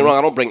 nice don't get me and- wrong.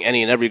 I don't bring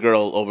any and every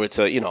girl over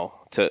to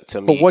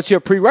to me. But what's your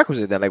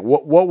prerequisite then? Like,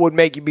 what would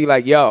make you be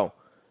like,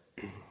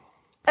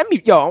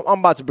 I'm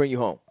about to bring you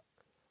home,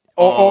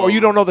 or you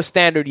don't know the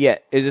standard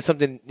yet? Is it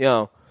something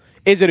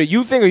Is it a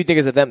you thing or you think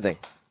it's a them thing?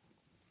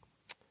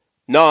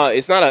 No,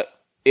 it's not a.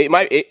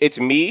 It's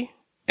me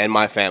and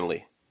my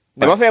family.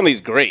 And my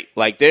family's great.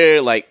 Like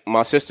they're like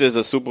my sisters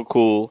are super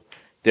cool.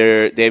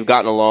 They've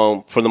gotten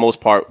along for the most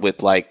part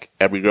with like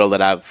every girl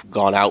that I've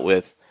gone out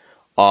with,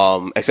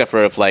 except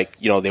for if like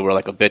they were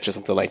like a bitch or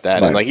something like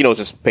that, and like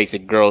just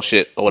basic girl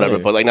shit or whatever.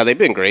 Yeah. But like now they've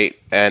been great,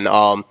 and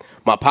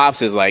my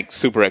pops is like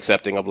super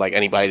accepting of like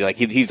anybody. Like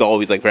he's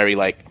always like very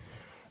like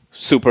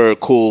super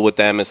cool with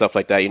them and stuff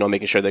like that.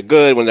 Making sure they're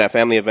good when they're at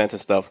family events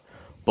and stuff.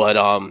 But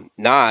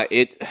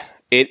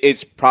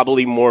it's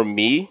probably more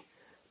me.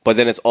 But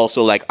then it's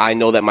also like I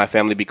know that my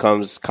family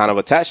becomes kind of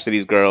attached to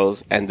these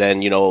girls, and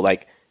then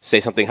like say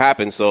something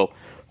happens. So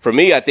for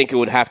me, I think it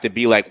would have to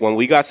be like when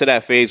we got to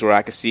that phase where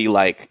I could see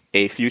like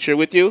a future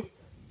with you,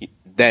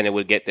 then it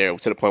would get there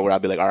to the point where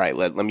I'd be like, all right,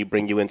 let me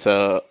bring you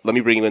into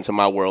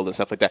my world and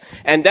stuff like that.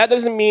 And that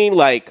doesn't mean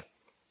like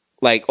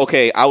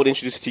okay, I would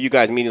introduce it to you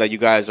guys, meaning that you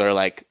guys are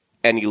like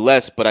any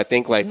less, but I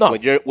think like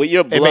with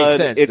your blood,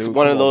 sense, it's dude.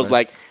 one Come of those on, man.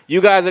 like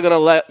you guys are gonna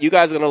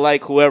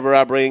like whoever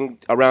I bring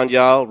around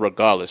y'all,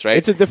 regardless, right?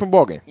 It's a different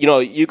ballgame.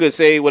 You could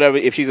say whatever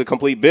if she's a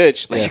complete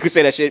bitch. Like you could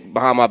say that shit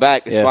behind my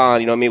back. It's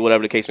fine. You know what I mean?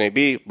 Whatever the case may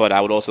be. But I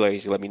would also like you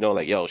should let me know,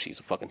 like, yo, she's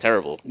fucking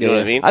terrible. You know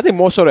what I mean? I think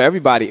more so to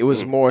everybody, it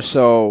was more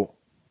so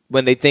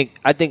when they think.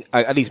 I think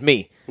at least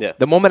me. Yeah.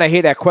 The moment I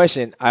hear that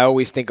question, I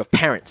always think of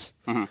parents.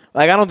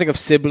 Like I don't think of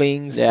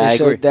siblings Yeah, I and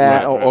shit agree. like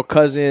that Right, or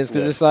cousins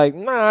because it's like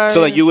nah.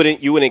 So like you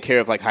wouldn't care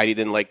if like Heidi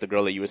didn't like the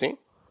girl that you were seeing?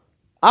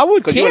 I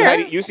would Because you and care.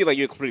 Heidi, you seem like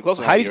you're pretty close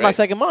with Heidi's Heidi, my right?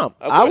 second mom.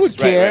 Of I course. would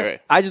care.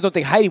 Right. I just don't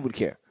think Heidi would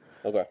care.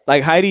 Okay.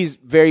 Like Heidi's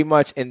very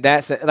much in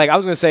that sense. Like I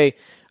was gonna say,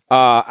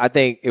 I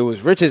think it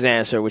was Rich's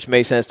answer, which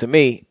made sense to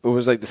me. It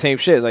was like the same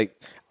shit. Like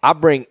I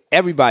bring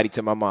everybody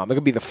to my mom. It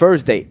could be the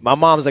first date. My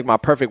mom's like my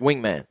perfect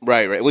wingman.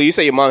 Right. Well, you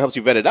say your mom helps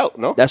you vet it out,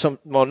 no? That's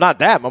well, not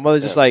that. My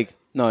mother's just like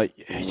No,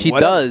 she Whatever.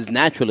 does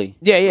naturally.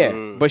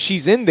 yeah, but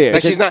she's in there.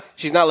 Like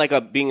she's not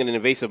like being an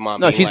invasive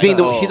mom. No, she's like, being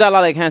oh. she's a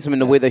lot like handsome in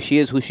the way that she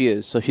is who she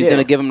is. So she's Yeah.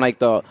 gonna give him like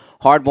the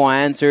hardball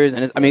answers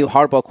and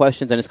hardball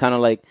questions, and it's kind of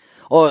like,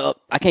 I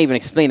can't even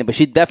explain it, but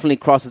she definitely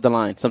crosses the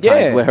line sometimes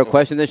Yeah. with her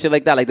questions and shit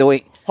like that, like the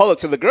way Hold up,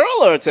 to the girl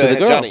or to the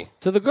girl. Johnny?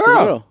 to the to the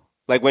girl. girl.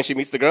 Like when she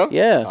meets the girl?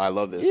 Yeah. Oh, I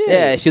love this.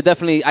 Yeah, she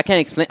definitely. I can't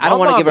explain. I don't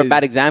My want to give her mom a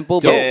bad is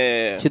example, but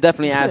Yeah. she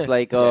definitely asks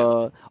like,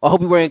 "I hope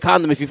you're wearing a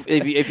condom if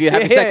you're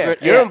having sex." Yeah.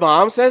 For, Your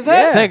mom says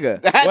that?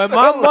 Nigga, That's when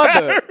my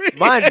mother, hilarious.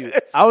 mind you,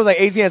 I was like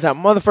 18 at the time.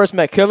 My mother first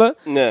met Killer.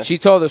 Yeah. She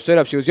told her straight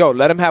up, she was, yo,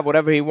 let him have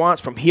whatever he wants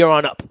from here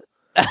on up.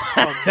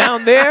 From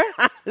down there,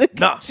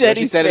 no.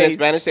 She said it in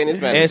Spanish, saying it in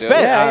Spanish. In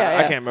Spanish, Yeah.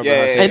 I can't remember. Yeah,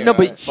 how to yeah, say And it. no,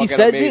 but she Fucking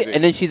says amazing. it,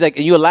 and then she's like,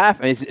 and you'll laugh,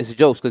 and it's a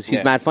joke because she's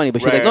Yeah. mad funny.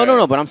 But she's Right, like, no,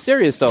 right. but I'm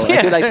serious though.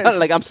 Yeah.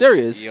 Like I'm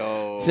serious.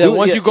 Yo. She said,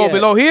 once yeah, you go yeah.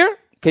 below here,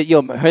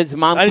 Yo, his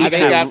mom. I keeps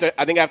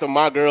I think after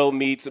my girl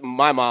meets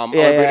my mom,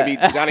 Yeah, or yeah. meet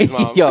Johnny's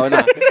mom. Yo,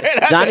 no.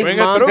 Johnny's Bring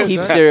her mom through,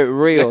 keeps son. it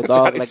real,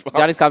 dog. Johnny's Like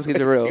mom. Johnny's mom keeps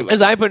it real.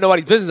 listen, I ain't putting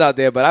nobody's business out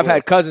there, but I've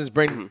had cousins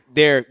bring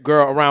their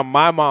girl around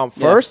my mom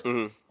first,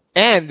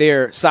 and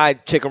their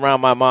side chick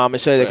around my mom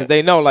and shit because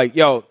they know, like,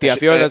 yo, Tia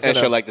Fiona's and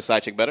she'll gonna. like the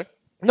side chick better?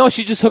 No,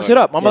 she just hooks it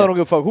up. My mother don't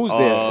give a fuck who's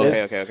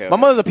there. okay. My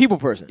mother's a people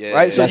person, Yeah,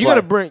 right? yeah, So yeah.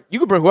 you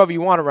can bring whoever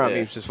you want around me,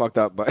 Yeah. which is fucked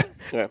up, but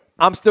Yeah.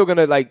 I'm still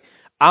gonna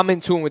I'm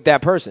in tune with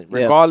that person,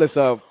 Yeah. regardless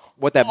of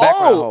what that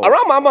background holds.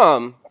 Around my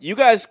mom, you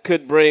guys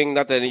could bring,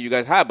 not that any of you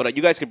guys have, but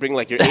you guys could bring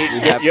like your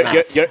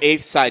your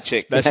eighth side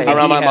chick Especially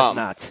around he my has mom.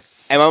 not.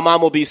 And my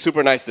mom will be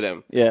super nice to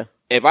them. Yeah.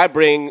 If I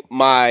bring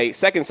my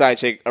second side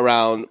chick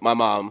around my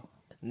mom,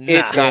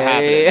 it's not Yeah,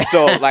 happening. yeah.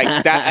 So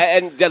like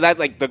that, and that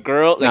like the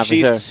girl, like Nah, for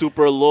she's sure.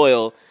 super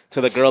loyal to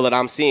the girl that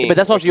I'm seeing. But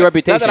that's also your Not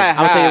reputation. that I I'm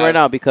gonna tell you have- right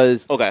now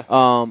because Okay.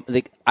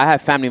 like I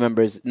have family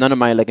members, none of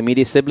my like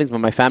immediate siblings, but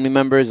my family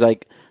members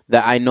like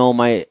that I know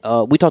my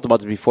we talked about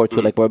this before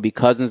too, like where it be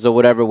cousins or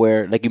whatever,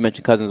 where like you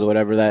mentioned cousins or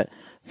whatever that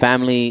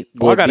family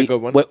I would got a be, good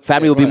one.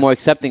 family Yeah, would go be ahead. more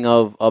accepting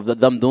of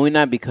them doing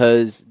that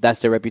because that's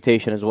their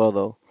reputation as well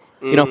though.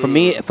 You know, for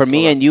me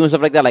and you and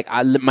stuff like that, like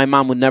my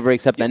mom would never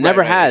accept that. Right,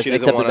 Never right. has She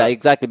doesn't accepted wanna- that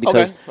exactly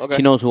because Okay.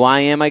 she knows who I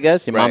am, I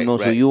guess. Your mom Right,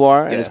 knows who right. you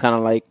are, and Yeah. it's kind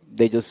of like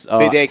they just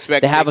They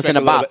expect they have us in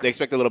a box. They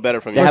expect a little better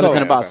from you. They have us First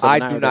in a of all, box. I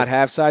So do now not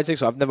have side chicks,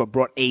 so I've never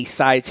brought a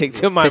side chick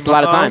to my Takes a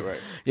lot of mom. time.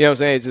 You know what I'm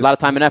saying? It's just a lot of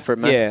time and effort,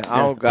 man. Yeah, I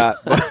don't got.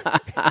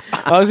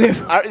 I was in,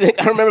 I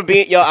remember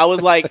being I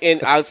was like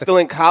I was still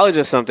in college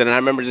or something, and I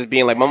remember just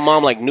being like, my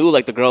mom like knew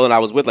like the girl that I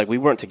was with, like we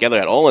weren't together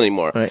at all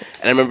anymore. Right.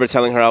 And I remember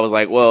telling her, I was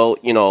like, well,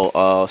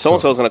 so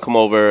and so's gonna come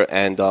over,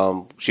 and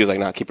she was like,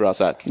 nah, keep her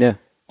outside. Yeah.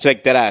 She's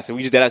like dead ass, and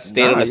we just dead ass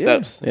stayed on the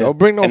steps. Don't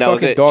bring no And that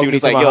was fucking it. dog She was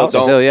meat just to like, my yo, house.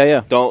 don't, So,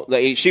 yeah. don't.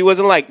 Like, she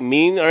wasn't like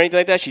mean or anything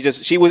like that.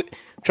 She was.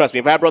 Trust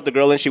me, if I brought the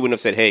girl in, she wouldn't have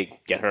said, "Hey,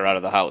 get her out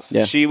of the house."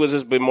 Yeah. She was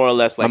just been more or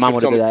less like My mom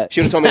she would've would've did that. She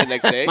would have told me the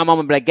next day. My mom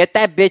would be like, "Get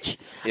that bitch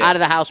Yeah. out of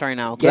the house right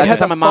now." 'Cause Get her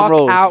that's how the my mom fuck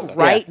rolls. out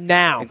right Yeah.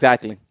 now.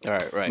 Exactly. All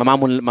right, right. My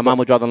mom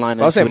would draw the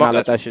line. I was And she saying, would not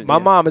let that shit. my yeah.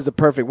 mom is the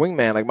perfect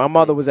wingman. Like my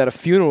mother was at a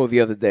funeral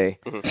the other day.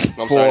 I'm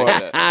sorry. to hear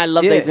that. I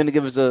love that Yeah. he's gonna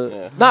give us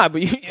a. Nah,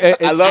 but I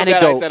love that I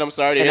anecdote. said I'm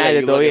sorry to An hear that.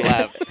 You look and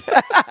anecdote,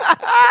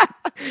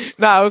 laugh.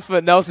 nah, it was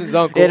for Nelson's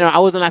uncle. Yeah, no, I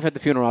wasn't laughing at the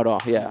funeral at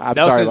all. Yeah, I'm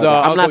Nelson's, sorry about that.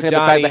 I'm Uncle laughing at the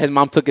Johnny- fact that his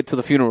mom took it to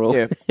the funeral.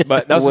 Yeah,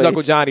 but Nelson's Wait.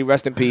 Uncle Johnny,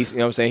 rest in peace. You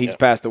know what I'm saying? He's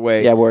passed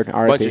away. Yeah, word. Bunch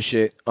R.I.P. of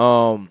shit.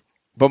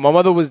 But my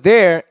mother was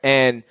there,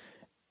 and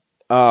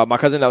my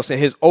cousin Nelson,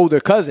 his older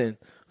cousin,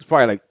 was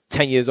probably like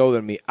 10 years older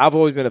than me. I've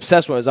always been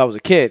obsessed with her as I was a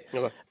kid.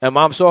 Okay. And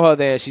mom saw her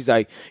there, and she's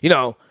like,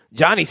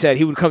 Johnny said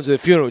he would come to the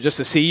funeral just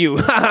to see you.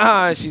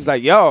 And she's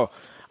like, yo,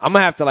 I'm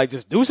going to have to like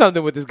just do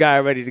something with this guy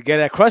already to get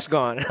that crush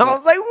gone. And I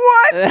was like,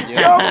 what?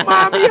 Yo,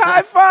 mommy,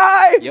 high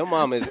five. Your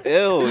mom is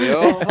ill,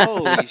 yo.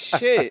 Holy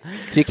shit.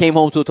 She came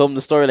home told him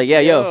the story like, "Yeah,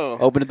 yo,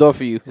 open the door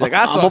for you." He's like,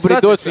 I saw I'm opening such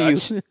the doors for and you.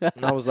 such.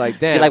 And I was like,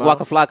 damn. She like Mom.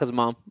 Waka Flocka's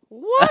mom.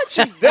 What?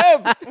 She's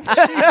dead. She's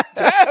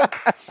dead.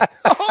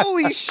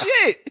 Holy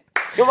shit.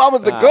 Your mom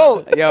was the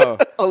GOAT. Yo.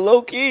 A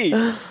low key.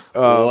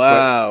 Wow.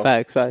 Wow.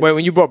 Facts. Wait,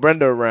 when you brought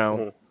Brenda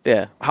around,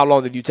 Yeah. how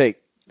long did you take?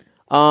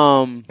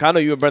 I know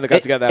you and Brenda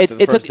got together after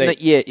the first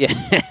date. Yeah.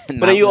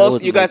 But then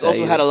you guys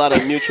also had a lot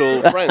of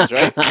mutual friends,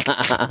 right?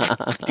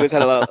 You guys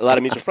had a lot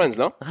of mutual friends,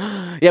 no?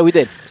 Yeah, we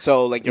did.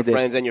 So like your We did.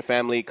 friends and your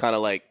family kind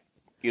of like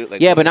you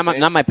like Yeah, but the not same?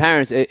 not my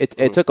parents.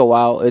 It took a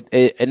while.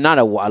 It not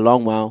a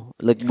long while.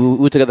 Like we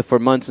were together for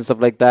months and stuff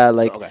like that.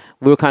 Like Okay.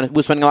 we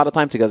were spending a lot of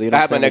time together. You know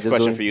I what have I'm my saying? next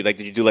question for you. Like,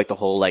 did you do like the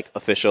whole like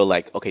official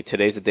like okay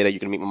today's the day that you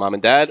can meet my mom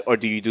and dad, or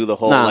do you do the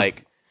whole Nah.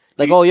 like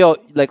Like you-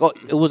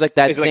 it was like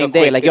that It's like same a day.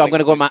 quick- Like it's yo, like I'm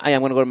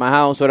gonna go to my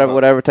house,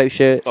 whatever type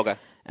shit. okay?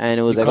 And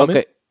it was You like coming?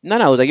 okay. No,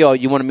 it was like, yo,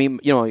 you want to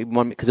meet, you want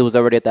me, because it was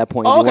already at that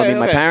point. Oh, you want to okay, meet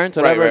my okay. parents,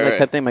 Right, whatever, right, like right.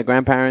 type thing, my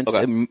grandparents.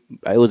 Okay.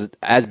 It was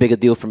as big a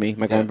deal for me,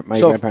 my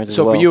So grandparents as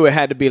well. for you, it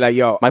had to be like,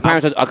 yo, my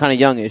parents are kind of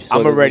youngish. So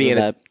I'm it already wasn't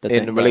in a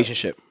that thing.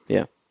 relationship.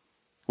 Yeah.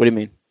 What do you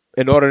mean?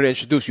 In order to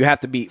introduce, you have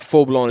to be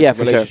full blown Yeah,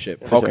 into a for relationship.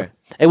 sure. For Okay. sure.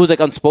 It was like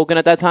unspoken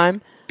at that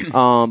time.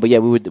 But yeah,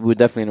 we were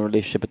definitely in a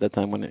relationship at that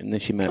time when and then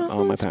she met my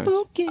parents.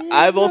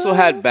 I've also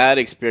had bad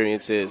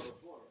experiences.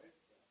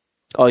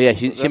 Oh yeah,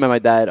 she met my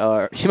dad.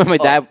 She met my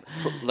dad.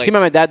 like- She met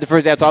my dad the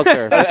first day I talked to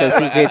her because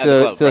she came At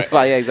the club, to the right.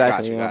 spot. Yeah,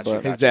 exactly. Gotcha, yeah, gotcha,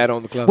 but- His dad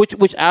owned the club.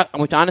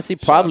 Which honestly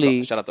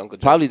probably shout out to Uncle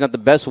Joe. probably is not the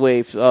best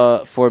way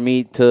for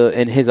me to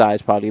in his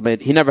eyes probably.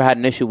 But he never had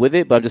an issue with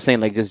it. But I'm just saying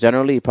like just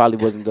generally, it probably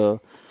wasn't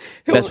the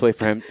best way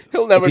for him.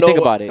 He'll never if you know. think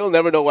about it. He'll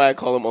never know why I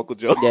call him Uncle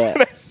Joe. Yeah.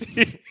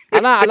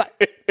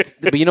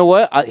 But you know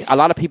what? A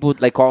lot of people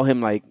like call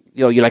him like,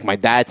 yo, you're like my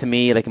dad to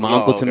me, like my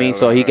uncle to okay, me. right,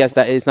 So he right. gets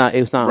that it's not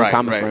Right,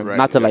 uncommon right, for him. right,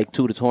 Not to yeah. like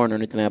toot his horn or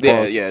anything like that. Yeah,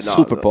 Pause. yeah, no,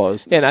 Super no.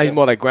 pause. Yeah, now he's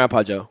more like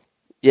Grandpa Joe.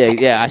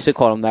 Yeah, I should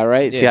call him that,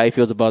 right? See Yeah. how he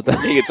feels about that.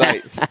 He gets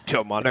tight.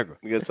 Yo, my nigga.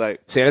 He gets tight.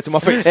 Say that to my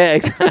face. Yeah,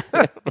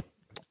 exactly.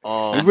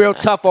 You real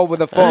tough over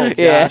the phone,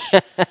 Yeah.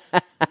 Josh.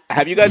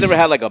 Have you guys ever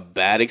had like a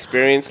bad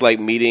experience like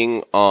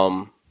meeting?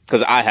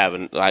 Because I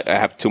haven't. I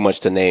have too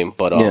much to name,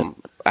 but Yeah.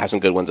 I have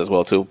some good ones as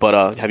well too.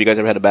 But have you guys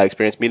ever had a bad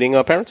experience meeting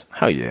parents?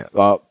 Hell yeah.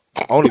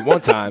 Only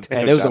one time,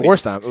 and it was the Johnny.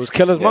 worst time. It was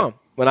Killer's mom.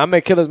 When I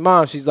met Killer's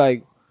mom, she's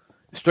like,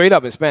 straight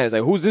up in Spanish,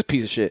 like, who's this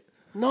piece of shit?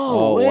 No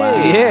Oh way.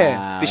 wow.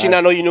 Yeah. Did she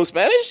not know you knew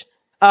Spanish?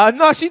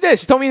 No, she did.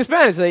 She told me in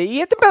Spanish, like, y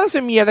este pedazo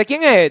de mierda,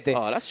 ¿quién es este?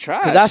 Oh, that's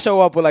trash. Because I show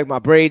up with like my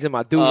braids and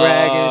my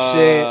do-rag and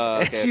shit.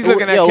 Okay. She's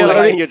looking at Yo, Killer. like,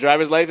 Like in your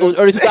driver's It was license.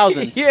 early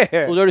 2000s. Yeah.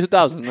 It was early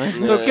 2000s,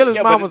 man. So Killer's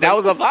Yeah, mom but was that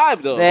like, was a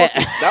vibe though. Yeah.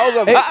 That was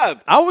a Hey,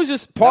 vibe. I was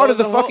just part That of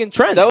the was a whole- fucking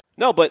trend.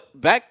 No, but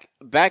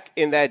back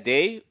in that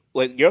day,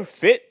 like your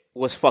fit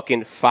was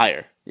fucking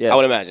fire. Yeah. I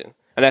would imagine.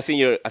 And I seen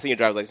your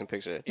driver's license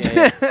picture.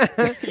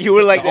 You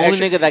were like The only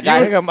nigga that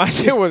got Nigga, my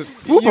shit was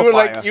fupa you were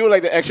fire. like you were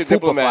like the extra Fupa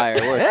diplomat.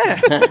 fire. Word.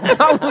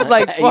 I was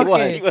like He fucking.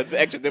 was. He was the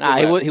extra Nah,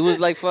 diplomat. he was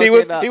like fucking.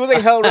 He was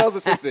like Hell Rail's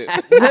assistant.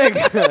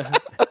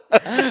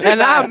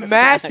 And I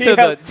matched to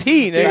the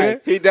T,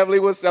 nigga. He definitely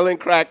was selling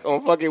crack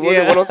on fucking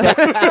Yeah.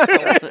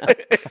 107.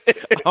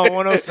 On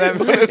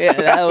 107. Yeah,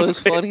 that was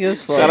funny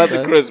as fuck. Shout out to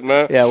man. Chris,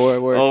 man. Yeah,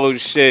 word. Oh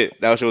shit,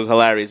 that shit was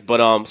hilarious.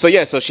 But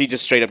so she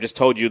just straight up just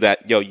told you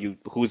that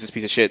who's this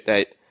piece of shit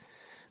that.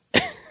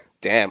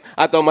 Damn,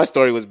 I thought my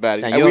story was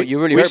bad. Nah, And you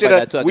really hurt by shoulda-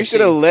 that, too, I We can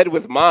should have see. led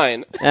with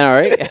mine. All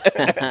right.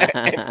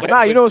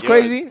 Nah, you know what's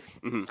Yours. crazy?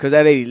 Because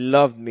that lady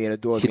loved me and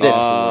adored She me did.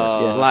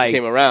 afterward. She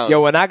came around.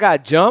 Yo, when I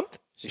got jumped,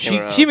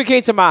 She even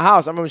came to my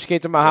house. I remember she came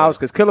to my house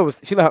because Killer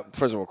she let her,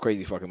 first of all,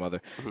 crazy fucking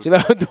mother. She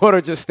let her daughter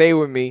just stay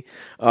with me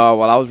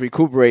while I was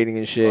recuperating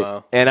and shit.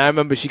 Wow. And I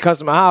remember she comes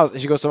to my house and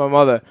she goes to my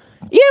mother,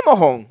 "Yeah,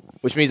 mohon,"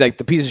 which means like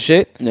the piece of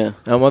shit. Yeah.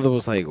 And my mother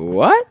was like,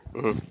 "What?"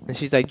 And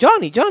she's like,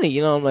 Johnny,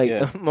 you know. I'm like,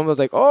 Yeah. my mother's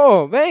like,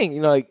 "Oh, bang,"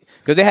 you know, like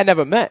because they had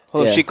never met.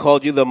 Hold on, Yeah. she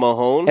called you the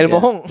Mahone? And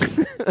mohon,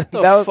 fuck,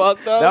 dog?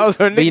 that was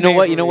her nickname. But you know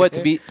what? for You know me. what?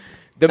 To be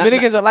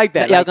Dominicans are like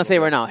that. Yeah, I Like, was gonna say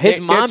right now. His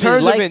their mom is terms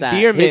of like that.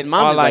 endearment His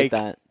mom are is like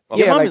that. Yeah,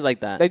 Your mom like, is like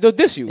that. Like they'll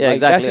diss you. Yeah, like,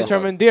 exactly. That's your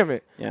term of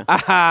endearment. Yeah.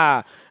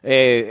 Ajá.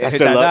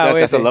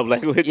 That's a love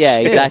language. Yeah,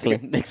 exactly.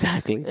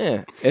 Exactly.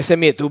 Yeah. Ese es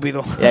mi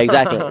estúpido. Yeah,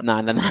 exactly.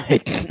 Nah.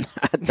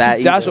 That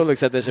either. Josh will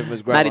accept that shit from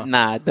his grandma.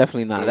 Nah,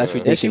 definitely not. That's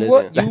Yes, you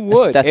ridiculous. would. You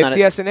would. That's if not a-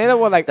 the Aseneda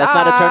were like, That's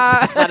not a term.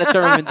 That's not a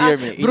term of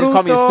endearment. You just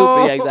call me a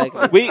Bruto. stupid. Yeah,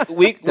 exactly.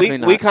 We Definitely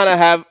not.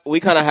 we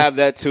kind of have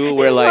that too,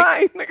 where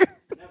like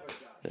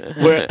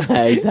where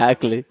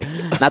Exactly.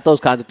 Not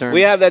those kinds of terms.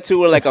 we have that too,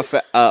 where like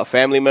a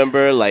family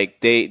member, like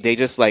they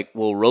just like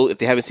will roll if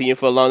they haven't seen you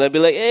for a long, they'll be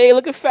like, "Hey,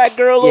 look at fat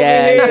girl over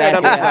Yeah, here," exactly, and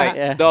I'm just yeah, like,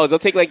 yeah. "Dogs, they'll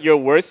take like your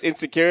worst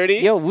insecurity,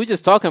 Yo, we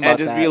just talking about and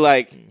just that. be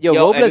like, Yo, and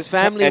Robles just-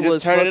 family and was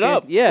just turn it fucking-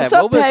 up." Yeah, What's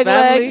up, Robles Peg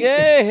family. Leg?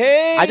 Yeah,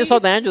 hey. I just saw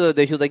D'Angelo the other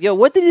day. She was like, "Yo,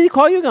 what did he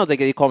call you?" And I was like,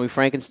 "They call me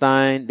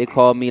Frankenstein. They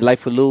call me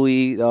Life for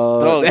Louis."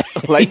 Dogs,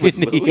 like with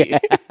Louis. yeah,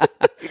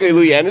 You call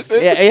Louis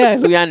Anderson. yeah,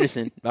 Louis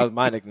Anderson. That was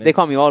my nickname. They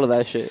call me all of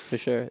that shit for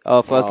sure.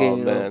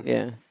 Fucking man.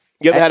 yeah.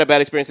 You ever had a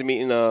bad experience in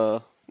meeting?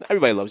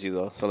 Everybody loves you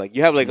though, so like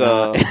you have like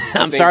a.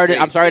 I'm sorry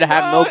to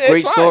have no it's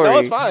great fine. story. No,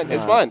 it's fine.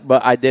 It's fine.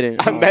 But I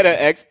didn't. I met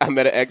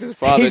an ex's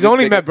father. He's This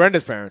only nigga- met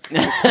Brenda's parents.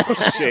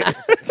 Shit.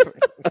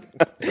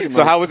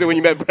 So how was it when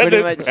you met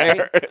Brenda's much,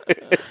 parents?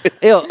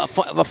 Yo,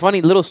 a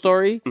funny little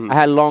story. I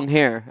had long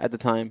hair at the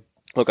time,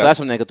 Okay. so that's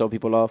something that could throw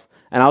people off.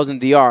 And I was in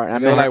DR, and I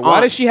They're met her like, why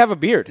aunt. does she have a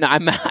beard? No, I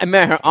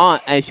met her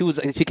aunt, and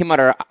she came out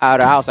of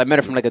her house. I met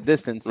her from like a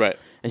distance, Right.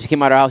 And she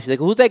came out of her house. She's like,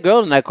 "Who's that girl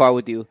in that car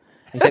with you?"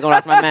 And she's like, "Oh,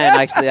 that's my man.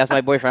 Actually, that's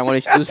my boyfriend. I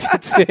want to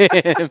introduce you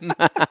to him."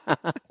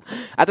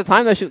 At the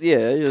time,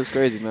 it was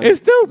crazy, man. It's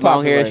still long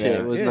popular hair right shit.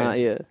 now. Was Yeah. not,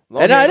 yeah.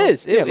 Long And no, hair it don't-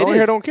 is. Yeah, It long is.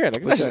 hair don't care.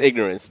 Like, That's just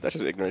ignorance. That's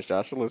just ignorance,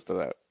 Josh. Don't listen to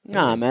that.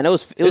 Nah, man, it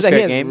was It's like fair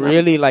he has game.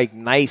 really like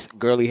nice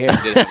girly hair.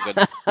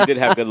 He did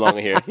have good long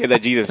hair. He had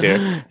that Jesus hair.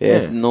 Yeah,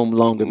 it's no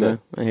longer, man.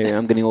 I hear you.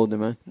 I'm getting older,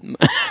 man.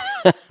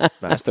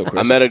 That's still I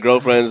crazy. met a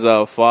girlfriend's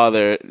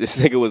father. This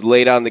nigga was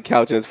laid on the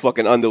couch in his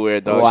fucking underwear,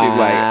 dog.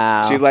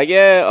 Wow. She's like,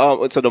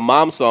 yeah. So the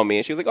mom saw me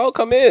and she was like, oh,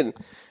 come in.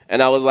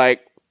 And I was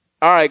like,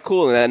 all right,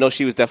 cool. And I know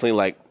she was definitely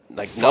like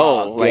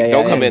no, like Yeah,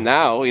 don't yeah, come yeah. in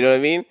now. You know what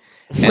I mean?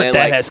 And then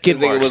that like has skid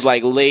this nigga marks. was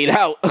like laid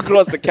out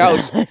across the couch,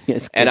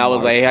 Yes, and I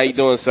was like, marks. hey, how you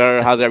doing,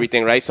 sir? How's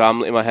everything? Right? So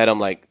I'm in my head, I'm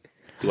like,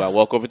 do I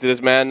walk over to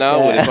this man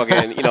now with his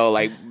fucking,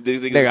 like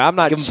this Nigga, I'm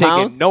not Give him shaking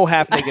pound? no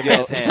half naked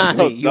man's hand.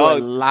 Sonny, you a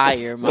dogs.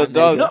 liar, man. So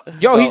dogs.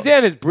 Yo, So- he's there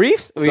in his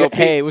briefs. So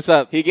Hey, what's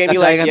up? He gave That's me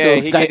what like, I gotta yeah,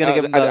 do. he I gave, gotta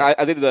give him the.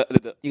 I did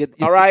the You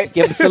all right.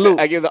 give him a salute.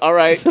 I gave the all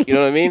right. You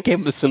know what I mean? Give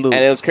him a salute.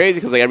 And it was crazy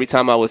because like every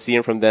time I would see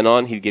him from then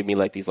on, he'd give me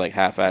like these like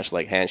half-ass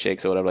like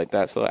handshakes or whatever like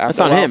that. So after That's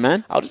a on while, him,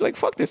 man. I was just like,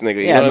 fuck this nigga.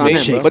 You Yeah, know what I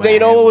it's mean? on him, But bro. then you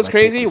know what was Like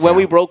crazy? people When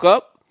we sound. broke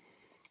up,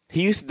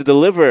 he used to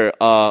deliver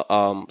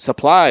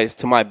supplies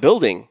to my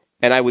building,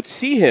 and I would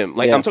see him.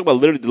 Like Yeah. I'm talking about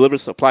literally deliver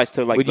supplies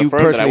to like Would the you firm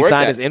that I personally worked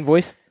sign at. his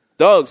invoice?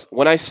 Dogs,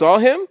 when I saw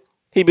him,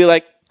 he'd be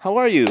like, "How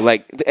are you?"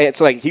 Like,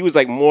 it's like he was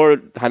like more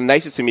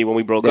nicer to me when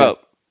we broke Yeah.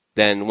 up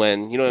than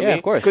when you know what Yeah, I mean.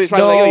 of course. Because he's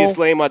probably like, "Yo, No. you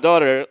slaying my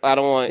daughter. I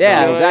don't want."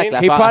 Yeah, you know what I mean?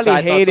 exactly. He I probably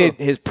thought hated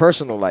so. his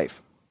personal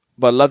life,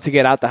 but loved to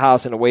get out the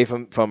house and away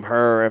from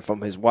her and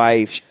from his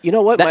wife. You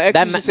know what? That- My ex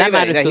that used ma- to say that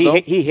matters that too,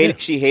 though. he hated.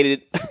 She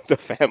hated the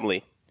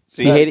family.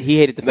 He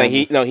hated the Like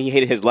family. he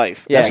hated his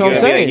life. Yeah, That's what You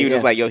I'm know I mean? saying. He was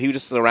just Yeah. like, yo, he was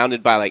just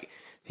surrounded by like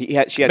she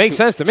had Makes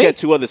sense to me. She had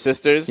two other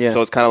sisters, Yeah.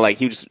 so it's kind of like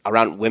he was just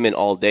around women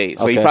all day.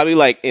 So he Okay. probably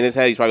like in his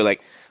head, he's probably like,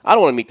 I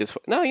don't want to meet this.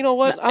 No, you know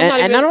what? I'm And- not and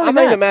even. not only I'm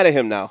not that- even mad at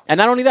him now. And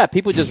not only that,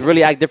 people just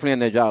really act differently in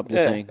their job. Just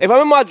Yeah. saying. If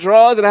I'm in my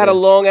drawers and I had a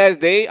long ass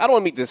day, I don't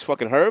want to meet this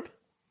fucking Herb.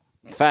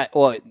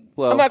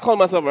 Well, I'm not calling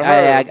myself a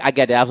Herb. I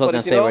get that. I was But gonna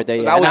it's, you say know, right there.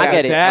 'cause Yeah. I And was I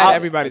get it. That I'll-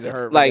 everybody's a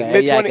herb. Like Yeah,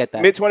 yeah, I get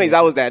that. mid 20s,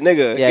 I was that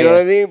nigga. Yeah, you know yeah.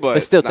 what I mean?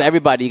 But still, to nah.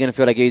 everybody, you're gonna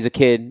feel like he's a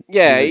kid.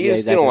 Yeah, He's- you just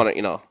exactly. don't want to,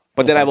 you know.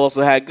 But then Okay. I've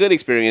also had good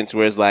experience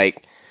where it's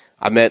like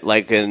I met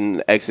like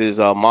an ex's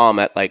mom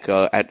at like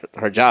at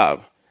her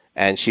job,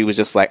 and she was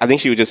just like, I think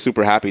she was just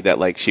super happy that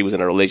like she was in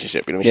a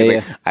relationship. You know, she's Yeah,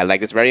 like, I like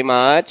this very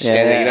much. Yeah,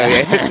 and,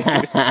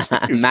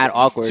 yeah. You know, Mad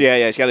awkward.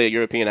 yeah, she got a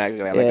European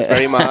accent. I like this Yeah.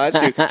 very much.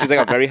 She's like,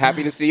 I'm very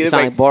happy to see you. It's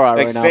sound like like Borat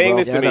like right now, saying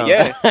bro. this to Yeah, I me, know.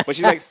 yeah. But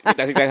she's like,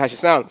 that's exactly how she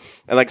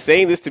sounds. And like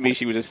saying this to me,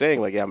 she was just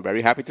saying like, yeah, I'm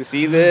very happy to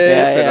see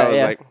this. Yeah, and yeah, I was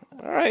yeah. like,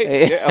 all right.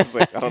 Yeah. Yeah. I was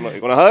like, I don't know,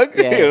 you want a hug?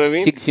 Yeah. You know what I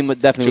mean? She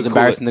definitely was cool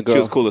embarrassing as- the girl. She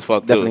was cool as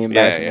fuck Definitely too.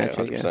 embarrassing Yeah, that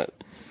chick, 100%.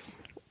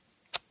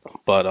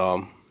 But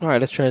All right,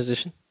 let's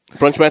transition.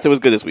 Brunch Banter was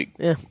good this week.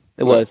 Yeah.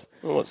 It was.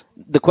 It was.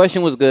 The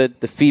question was good.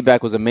 The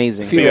feedback was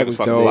amazing. Feedback was was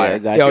fucking dope. fire. Yeah,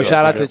 exactly. Yo,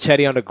 shout out to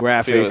Chetty on the It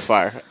was graphics.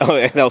 fire. Oh,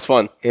 yeah, that was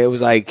fun. It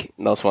was like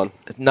That was fun.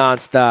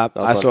 nonstop.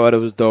 was I fun. saw it. It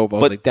was dope. I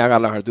was But- like, damn, I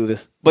gotta learn how to do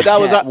this. But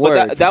that was our, but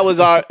Word. that was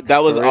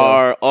For real.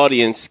 our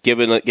audience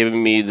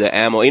giving me the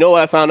ammo. You know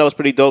what I found that was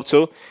pretty dope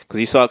too? Because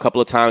you saw a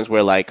couple of times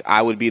where like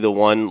I would be the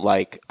one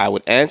like I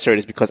would answer it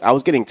is because I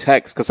was getting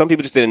texts because some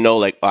people just didn't know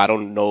like I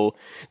don't know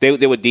they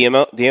would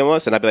DM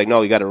us and I'd be like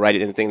no you got to write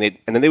it in the thing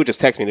and then they would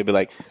just text me and they'd be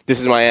like this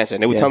is my answer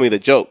and they would Yeah. tell me the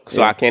joke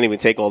so Yeah. I can't even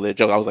take all their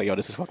joke. I was like yo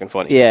this is fucking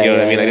funny. Yeah, you know what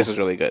I yeah, mean like yeah. this was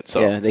really good.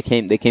 So Yeah, they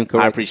came correct.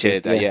 I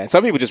appreciated that. Yeah.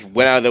 Some people just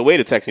went out of their way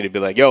to text me to be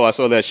like, "Yo, I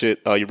saw that shit.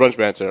 Your brunch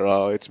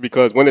banter. It's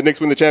because when the Knicks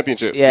win the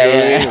championship." Yeah, You know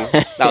what I yeah.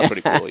 mean? That was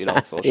pretty cool. You know.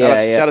 So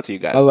Yeah, yeah. shout out to you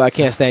guys. Oh, I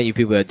can't stand you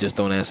people that just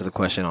don't answer the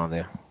question on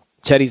there.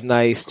 Chetty's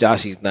nice.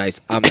 Joshy's nice.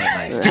 I'm not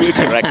nice. Do it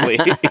correctly.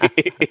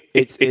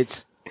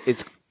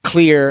 it's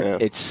clear. Yeah.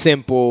 It's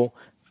simple.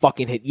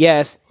 Fucking hit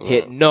yes.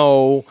 Hit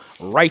no.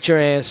 Write your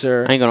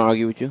answer. I ain't gonna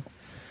argue with you.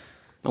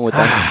 I'm with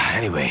that.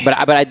 Anyway,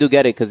 But I do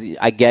get it because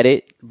I get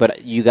it.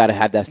 But you got to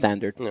have that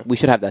standard. We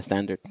should have that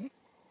standard.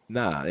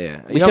 nah,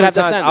 yeah. We You know should how have that many times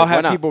standard. I'll Why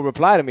have not? people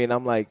reply to me, and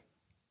I'm like,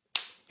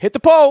 hit the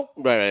poll.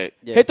 right.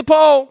 Yeah. Hit the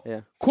poll.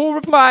 Yeah. Cool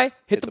reply.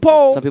 Hit the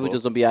poll. Some people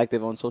just don't be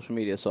active on social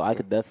media, so I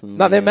could definitely.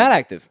 No, they're mad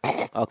active.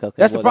 Okay.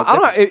 That's the well,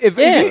 problem. I don't.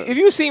 Yeah. If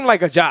you seem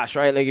like a Josh,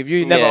 right? Like if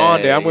you're never Yeah,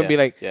 on there, I'm gonna yeah, be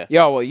like, yeah.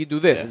 yo, well, you do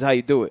this. This is how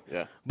you do it.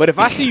 Yeah. But if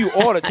I see you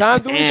all the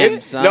time doing Damn,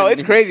 shit, son. No,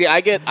 it's crazy.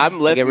 I'm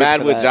less Get ready mad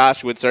for with that.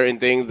 Josh with certain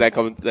things that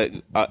come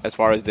as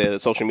far as the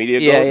social media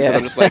goes. Yeah, Because yeah.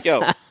 I'm just like,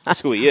 yo,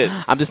 that's who he is.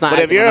 I'm just not But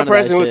if active you're on a none of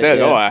person that who shit, says,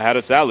 yeah. "Oh, I had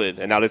a salad,"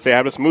 and now they say I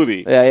have a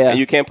smoothie, Yeah, yeah. and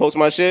you can't post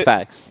my shit,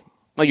 Facts.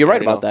 No, you're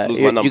right you know, about that. lose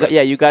my number.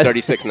 You guys.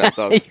 36 now,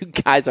 dog. You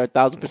guys are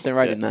 1,000%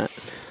 right in that.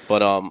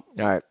 But all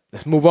right,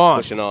 let's move on.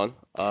 pushing on.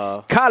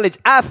 College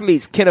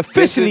athletes can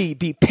officially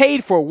be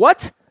paid for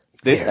what?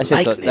 This That's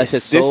just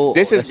this so.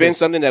 this has that's been just-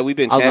 something that we've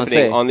been I was gonna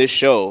championing say. on this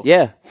show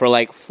Yeah. for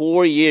like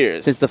 4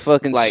 years Since the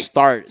fucking like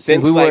start.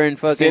 Since we like, were in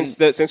fucking.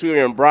 since we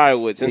were in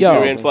Briarwood, since Yo. we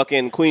were in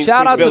fucking Queens.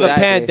 Shout out to the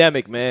Exactly.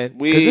 pandemic, man.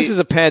 Because this is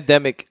a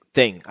pandemic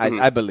thing,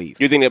 I believe.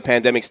 You think the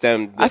pandemic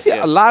stemmed? I see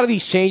yeah. a lot of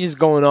these changes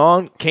going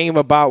on came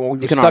about when we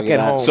were can stuck argue at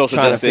that. home social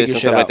trying to justice figure and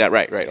shit stuff out. like that.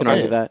 Right. You can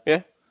argue that.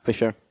 Yeah. For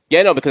sure.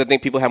 Yeah, no, because I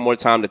think people have more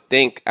time to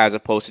think as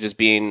opposed to just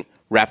being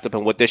wrapped up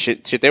in what their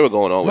shit they were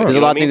going on with. There's You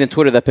a know lot what of I things mean? in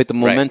Twitter that picked up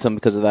Right. momentum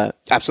because of that.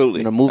 Absolutely.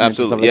 You know, movements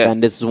and stuff Absolutely, like yeah. that.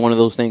 And this is one of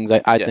those things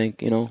I Yeah.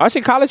 think, you know.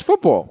 Watching college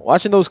football,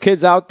 watching those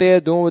kids out there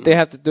doing what they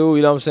have to do,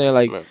 you know what I'm saying?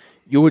 Like, Right.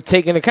 you would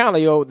take into account,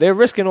 like, yo, they're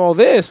risking all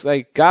this.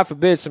 Like, God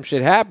forbid some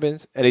shit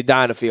happens and they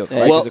die in the field. Yeah.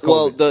 Right? Well,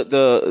 'Cause of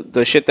COVID.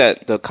 the shit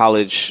that the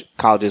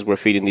colleges were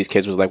feeding these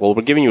kids was like, well,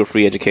 we're giving you a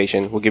free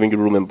education, we're giving you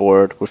room and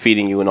board, we're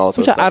feeding you and all Which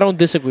sorts of stuff. I don't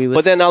disagree with.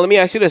 But then now let me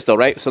ask you this though,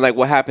 right? So like,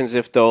 what happens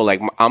if though,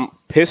 like, I'm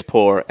piss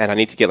poor and I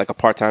need to get like a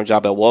part-time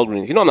job at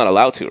Walgreens? You know, I'm not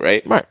allowed to,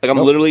 right? Right. Like, I'm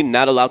Nope. literally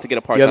not allowed to get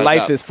a part-time. Your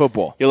life job. is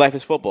football. Your life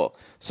is football.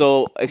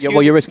 So,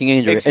 well, you're risking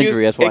injury. That's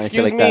why and shit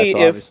excuse like me that, so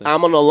if obviously.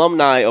 I'm an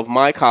alumni of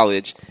my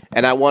college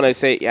and I want to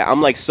say, yeah,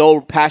 I'm like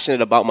so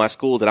passionate about my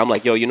school that I'm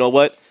like, yo, you know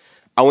what?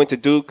 I went to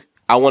Duke.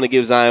 I want to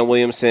give Zion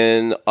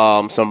Williamson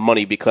some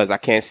money because I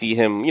can't see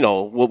him, you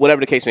know,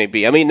 whatever the case may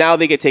be. I mean, now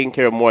they get taken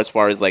care of more as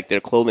far as like their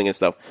clothing and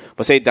stuff.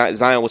 But say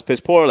Zion was piss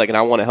poor, like, and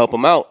I want to help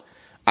him out,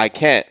 I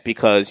can't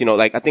because, you know,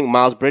 like I think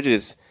Miles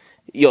Bridges,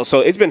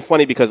 so it's been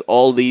funny because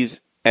all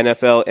these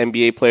NFL,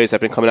 NBA players have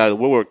been coming out of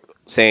the woodwork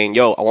saying,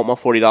 yo, I want my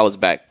 $40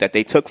 back that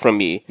they took from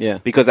me. Yeah.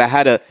 Because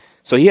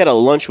he had a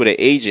lunch with an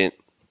agent.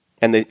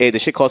 And the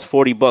shit costs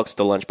 $40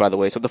 the lunch, by the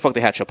way. So what the fuck they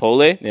had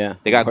Chipotle? Yeah.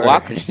 They got Word.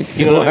 guac.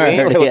 You know what I mean?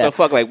 Word, Like, what yeah. the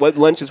fuck? Like what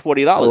lunch is $40?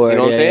 You know Word, what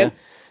I'm yeah, saying? yeah.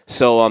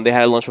 So they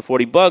had a lunch for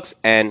 $40,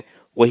 and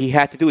what he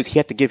had to do is he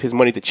had to give his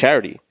money to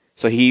charity.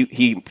 So he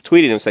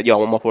tweeted and said, "Yo, I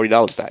want my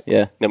 $40 back."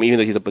 Yeah. I mean, even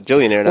though he's a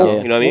bajillionaire now,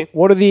 Yeah. you know what I mean?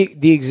 What are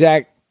the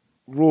exact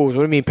rules?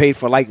 What do you mean paid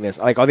for likeness?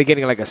 Like, are they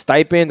getting like a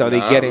stipend? Are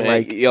they getting Man,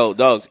 like yo,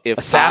 dogs? If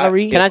a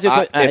salary? I, Can I ask you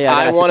a if que- I, if yeah,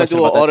 I I asked you a want to question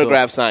do an about that too.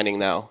 autograph signing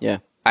now, Yeah.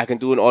 I can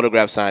do an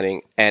autograph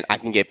signing and I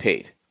can get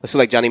paid. So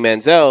like Johnny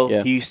Manziel,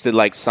 Yeah. he used to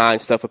like sign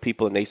stuff for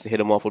people and they used to hit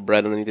him off with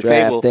bread underneath the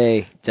Draft table.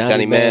 day,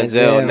 Johnny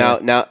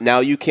Manziel. Now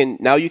you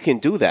can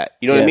do that.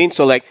 You know what I Yeah. mean?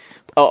 So like,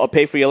 I'll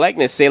pay for your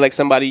likeness. Say like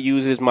somebody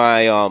uses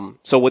my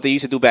So what they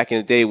used to do back in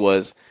the day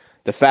was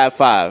the Fab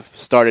Five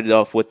started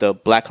off with the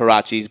black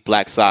Huaraches,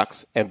 black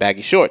socks, and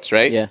baggy shorts,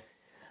 right? Yeah.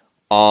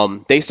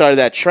 They started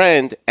that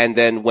trend, and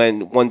then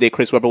when one day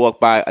Chris Webber walked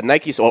by a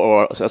Nike store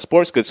or a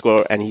sports goods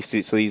store, and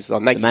he's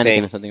on Nike The mannequin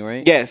saying, or something,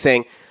 right? Yeah,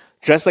 saying,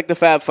 dress like the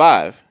Fab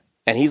Five.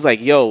 And he's like,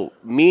 yo,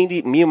 me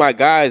and my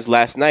guys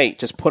last night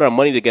just put our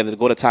money together to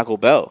go to Taco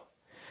Bell.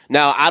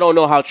 Now, I don't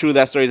know how true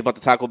that story is about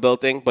the Taco Bell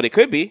thing, but it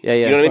could be. Yeah,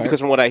 yeah, You know what I mean? right. Because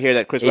from what I hear,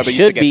 that Chris It Webber used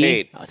to should get be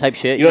paid. type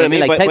shit. You know what I mean?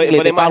 Like, technically,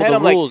 but they in my follow head, the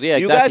I'm like, rules. Yeah,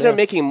 you exactly. guys are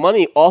making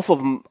money off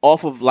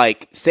of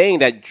like saying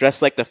that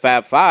dress like the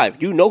Fab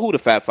Five. You know who the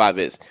Fab Five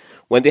is.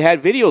 When they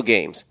had video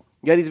games,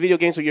 you had these video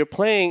games where you're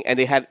playing, and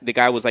the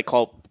guy was like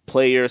called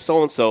player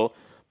so and so,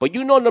 But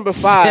you know number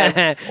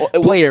 5.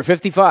 Player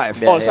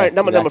 55. Oh, sorry,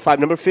 number exactly. 5.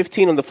 Number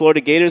 15 on the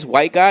Florida Gators,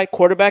 white guy,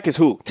 quarterback is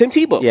who? Tim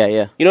Tebow. Yeah,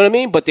 yeah. You know what I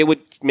mean? But they would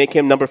make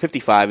him number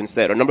 55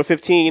 instead, or number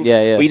 15.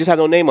 Yeah, yeah. But you just have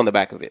no name on the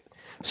back of it.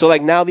 So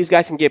like now these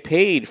guys can get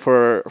paid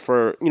for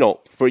you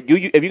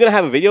if you're gonna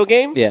have a video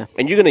game, Yeah.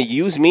 and you're gonna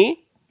use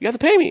me, you have to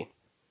pay me.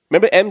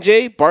 Remember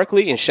MJ,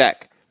 Barkley, and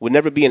Shaq would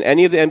never be in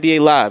any of the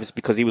NBA lives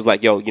because he was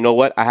like, yo, you know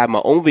what? I have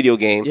my own video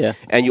game, Yeah.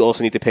 and you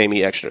also need to pay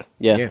me extra.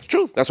 Yeah. Yeah. It's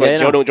true. That's why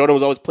Yeah, I know. Jordan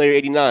was always player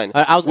 89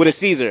 I was- with a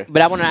Caesar.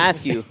 But I want to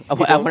ask you. I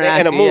want I'm to saying?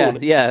 ask And a you. Yeah, moon.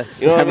 yeah.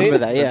 You know what I I mean? remember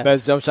that. Yeah.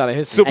 Best jump shot in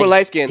history. Super And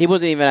light skin. He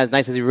wasn't even as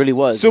nice as he really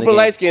was. in Super the game.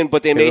 light skin,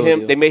 but they made Really him.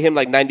 do. They made him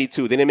like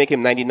 92. They didn't make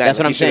him 99. That's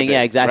what like I'm he should've saying. been,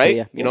 Yeah, exactly. Right?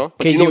 Yeah. You know,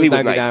 but KG you know was he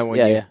was 99 nice. one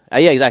Yeah, year. yeah,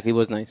 yeah. Exactly. It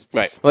was nice.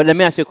 Right. But let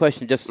me ask you a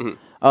question. Just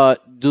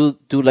do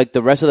like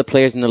the rest of the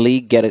players in the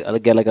league get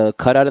like a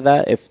cut out of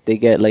that if they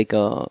get like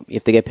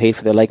if they get paid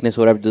for their likeness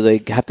or whatever? Do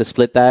they have to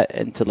split that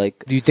into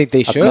like? Do you think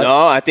they should?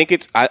 No, I think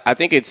it's. I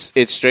think it's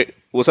straight.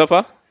 What's up,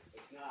 Fa?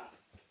 It's not.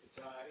 It's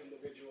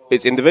individual.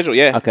 It's individual.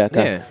 Yeah. Okay.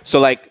 Yeah. So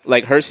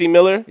like Hersey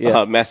Miller,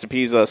 Yeah. Master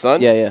P's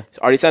son. Yeah, yeah. He's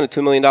already signed a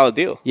 $2 million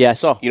deal. Yeah, I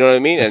saw. You know what I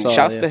mean? I And saw,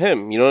 shouts yeah. to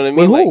him. You know what I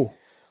With mean? who?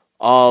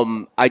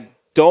 I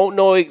don't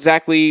know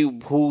exactly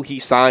who he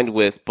signed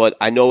with, but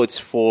I know it's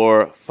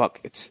for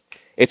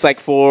It's like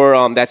for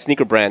that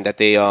sneaker brand that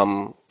they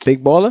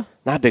Big baller?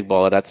 not Big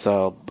Baller. That's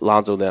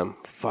Lonzo them.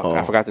 Fuck,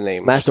 I forgot the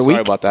name. Master Sorry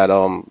Week? about that,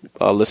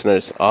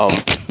 listeners.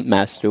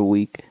 Master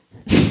Week.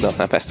 No,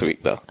 not Master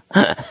Week though.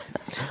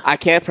 I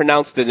can't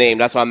pronounce the name.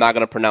 That's why I'm not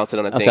gonna pronounce it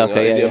on the thing.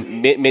 okay, Is yeah,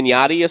 it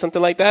Mignati or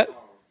something like that?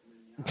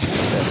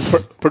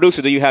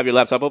 Producer, do you have your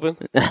laptop open?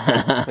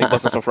 Let me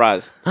busting some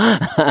fries.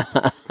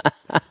 But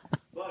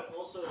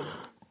also,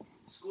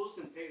 schools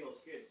can pay those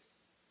kids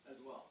as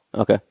well.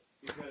 Okay.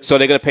 Because, So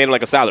they're gonna pay them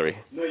like a salary.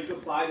 no, you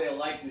could buy their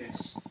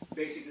likeness.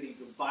 Basically, you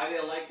could buy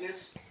their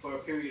likeness for a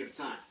period of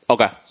time.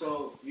 Okay.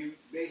 So you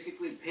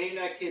basically pay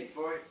that kid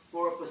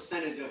for a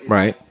percentage of his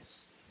Right.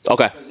 likeness.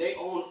 Okay. Because they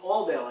own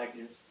all their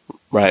likeness.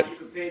 Right. Now you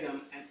could pay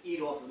them and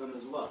eat off of them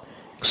as well.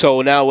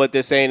 So now what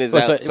they're saying is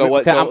Wait, that. so- So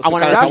what? okay, So, I so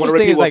wanna- kinda- I Josh's want to thing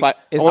repeat is what like, I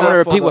it's I want to not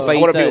repeat for what the- I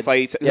Fahid wanna repeat said. what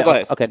Fahid said. Yeah. Go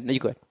ahead. Okay. No, you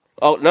go ahead.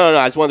 Oh no!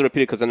 I just wanted to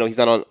repeat it because I know he's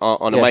not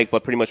on the Yeah. mic.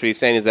 But pretty much what he's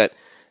saying is that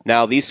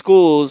now these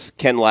schools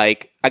can I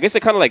guess they're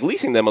kind of like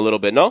leasing them a little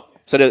bit, no?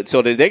 So they're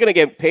going to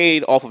get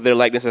paid off of their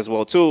likeness as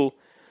well too.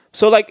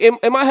 So like in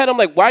my head, I'm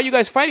like, why are you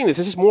guys fighting this?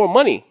 It's just more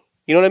money.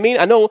 You know what I mean?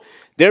 I know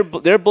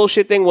their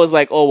bullshit thing was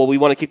like, oh well, we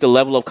want to keep the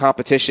level of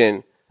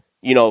competition,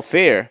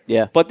 fair.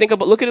 Yeah. But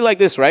look at it like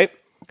this, right?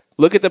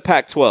 Look at the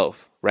Pac-12,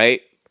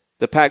 right?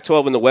 The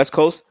Pac-12 in the West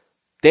Coast,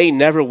 they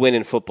never win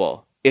in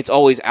football. It's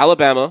always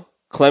Alabama,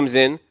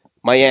 Clemson,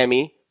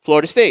 Miami,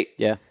 Florida State.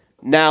 Yeah.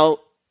 Now,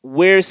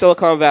 where's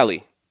Silicon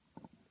Valley?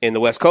 In the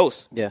West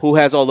Coast. Yeah. Who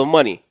has all the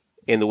money?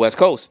 In the West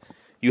Coast.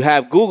 You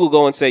have Google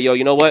go and say, yo,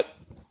 you know what?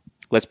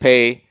 Let's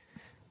pay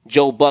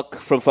Joe Buck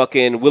from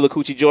fucking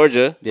Willacoochee,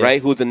 Georgia, Yeah.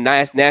 right? Who's the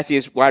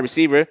nastiest wide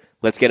receiver.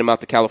 Let's get him out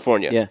to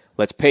California. Yeah.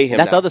 Let's pay him.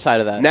 That's the now. other side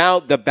of that. Now,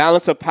 the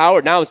balance of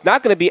power. Now, it's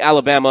not going to be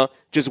Alabama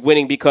just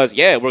winning because,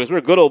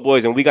 we're good old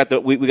boys and we got the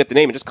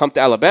name and just come to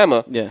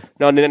Alabama. Yeah.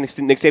 No, and then Nick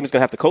Saban's going to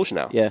have to coach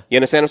now. Yeah. You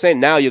understand what I'm saying?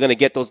 Now you're going to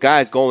get those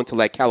guys going to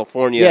like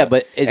California. Yeah,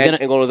 but it's and, gonna-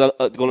 and going to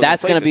those, going to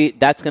That's those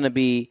places. gonna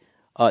be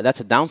that's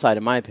a downside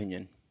in my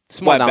opinion.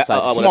 Small What,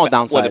 downside. what, Small the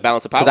downside.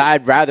 balance of power? Because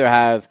I'd rather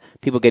have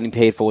people getting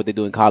paid for what they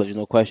do in college.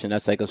 No question.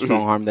 That's like a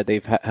strong harm that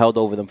they've held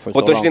over them for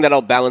But so don't long. you think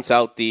that'll balance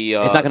out the?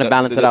 It's not going to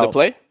balance it the out.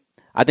 play.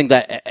 I think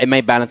that it may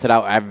balance it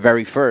out at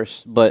very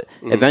first, but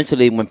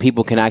eventually, when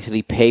people can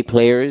actually pay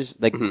players,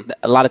 like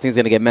a lot of things are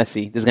going to get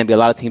messy. There's going to be a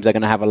lot of teams that are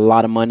going to have a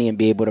lot of money and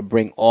be able to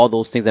bring all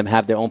those things and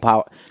have their own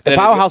power. The And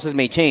then powerhouses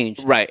may change,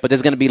 Right. But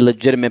there's going to be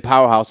legitimate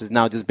powerhouses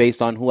now, just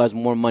based on who has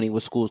more money,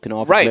 what schools can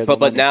offer. Right, players but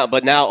more money.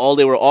 but now all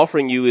they were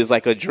offering you is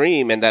like a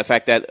dream, and that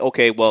fact that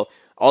okay, well,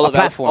 all of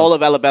platform.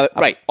 Alabama,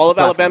 right, all of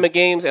platform. Alabama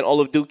games and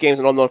all of Duke games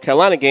and all North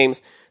Carolina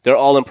games, they're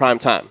all in prime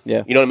time.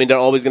 Yeah. You know what I mean? They're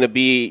always going to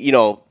be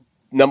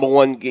number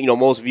one,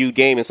 most viewed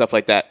game and stuff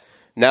like that.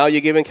 Now you're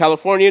giving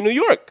California and New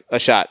York a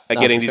shot at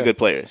getting for these sure. good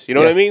players. You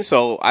know what I mean?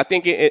 So I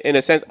think in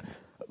a sense,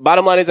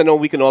 bottom line is I know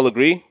we can all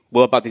agree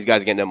about these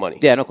guys getting their money.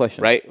 Yeah, no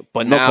question. Right?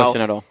 But No now,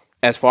 question at all.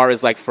 as far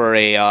as like for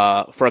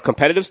a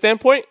competitive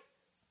standpoint,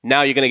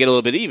 now you're going to get a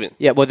little bit even.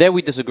 Yeah, well, there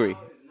we disagree.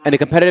 In a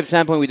competitive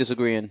standpoint, we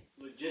disagree in.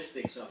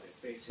 Logistics of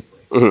it, basically.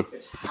 Mm-hmm.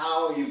 It's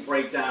how you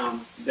break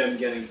down them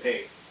getting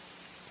paid.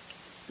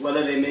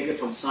 Whether they make it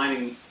from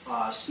signing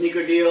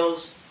sneaker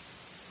deals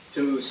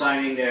to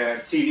signing their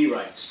TV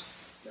rights.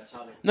 That's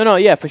how they. No,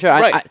 yeah, for sure.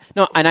 Right.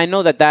 No, and I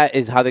know that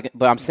is how they.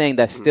 But I'm saying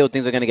that still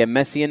things are going to get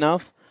messy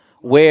enough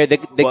where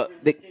But-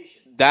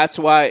 That's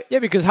why. Yeah,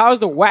 because how is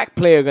the whack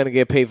player going to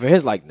get paid for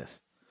his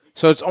likeness?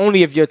 So it's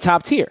only if you're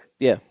top tier.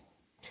 yeah.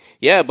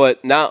 Yeah,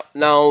 but not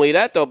only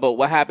that though. But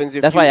what happens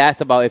if That's why I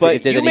asked about if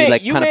But there's you any may-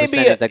 like you kind of may be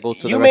percentage a- that goes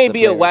to you the may rest of be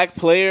the a players. whack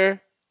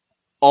player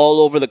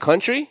all over the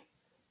country,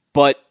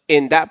 but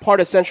in that part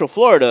of Central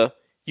Florida,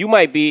 you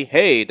might be,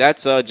 hey,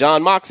 that's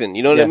John Moxon.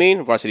 You know what I Yeah.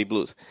 mean? Varsity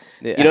Blues.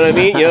 Yeah. You know what I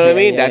mean? You know what I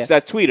mean? Yeah,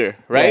 That's Tweeter,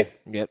 right?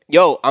 Yep.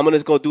 Yo, I'm gonna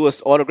go do a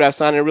autograph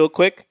signing real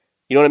quick.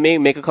 You know what I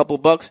mean? Make a couple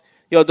bucks.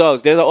 Yo,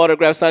 dogs, there's an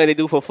autograph signing they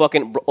do for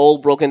fucking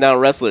old broken down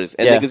wrestlers,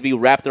 and Yeah. niggas be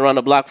wrapped around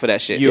the block for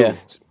that shit. Yeah.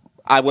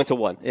 I went to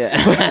one. Yeah.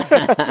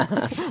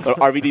 But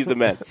RVD's the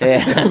man.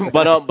 Yeah.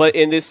 But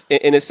in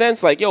a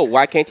sense, like, yo,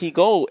 why can't he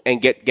go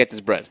and get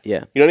this bread?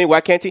 Yeah. You know what I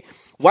mean?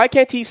 Why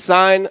can't he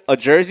sign a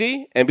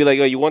jersey and be like,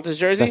 yo, you want this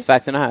jersey? That's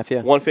facts and a half,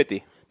 yeah.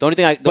 $150. The only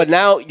thing But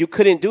now you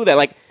couldn't do that.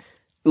 Like,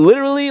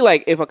 literally,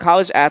 like, if a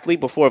college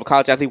athlete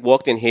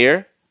walked in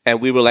here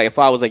and we were like, if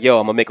I was like, yo,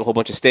 I'm going to make a whole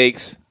bunch of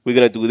steaks, we're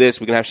going to do this,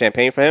 we're going to have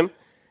champagne for him,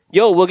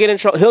 yo, we'll get in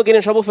trouble. He'll get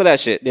in trouble for that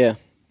shit. yeah.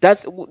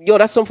 That's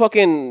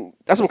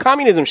some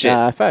communism shit.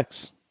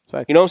 Facts.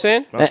 Facts. You know what I'm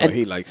saying? That's And- what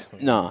he likes.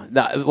 No,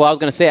 well, I was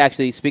gonna say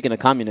actually, speaking of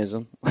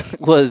communism,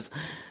 was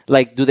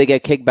like, do they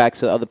get kickbacks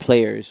to other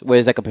players? Where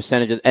it's like a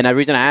percentage, and the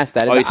reason I asked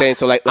that is, Oh, you're saying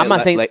so? Like, I'm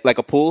not saying like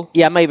a pool.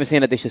 yeah, I'm not even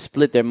saying that they should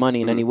split their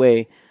money in any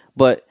way,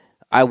 but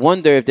I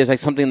wonder if there's like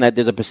something that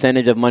there's a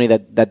percentage of money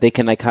that they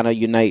can like kind of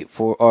unite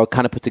for or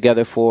kind of put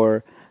together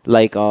for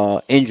like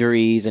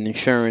injuries and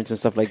insurance and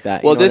stuff like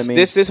that. Well, you know this what I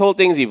mean? this whole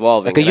thing's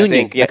evolving. Like a and I union.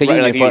 think, yeah, Like a right,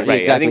 union for- right. I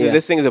exactly, think yeah.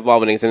 this thing is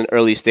evolving. It's in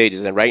early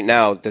stages, and right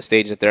now the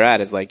stage that they're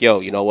at is like, yo,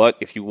 you know what?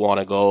 If you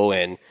want to go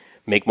and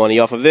make money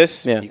off of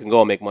this, Yeah. you can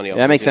go and make money off.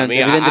 that of makes this, you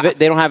sense. know what I mean?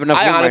 They don't have enough.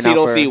 I room honestly right now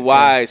don't for- see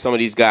why some of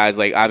these guys,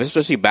 like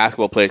especially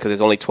basketball players, because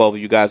there's only 12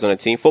 of you guys on a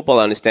team. Football,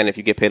 I understand if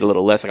you get paid a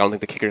little less. Like, I don't think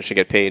the kicker should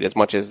get paid as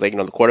much as like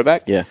the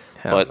quarterback. Yeah.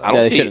 But I Yeah,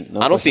 don't they see. shouldn't. No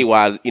I don't see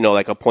why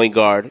like a point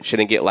guard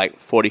shouldn't get like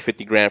 40,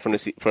 50 grand from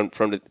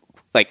the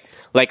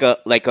like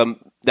a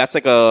that's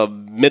like a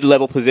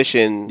mid-level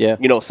position. Yeah.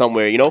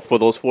 Somewhere for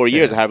those 4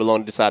 years or however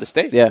long they decide to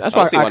stay. Yeah. That's I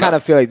don't why see I not. kind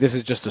of feel like this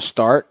is just a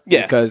start.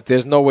 Yeah. Because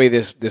there's no way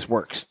this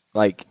works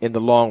like in the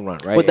long run,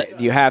 right?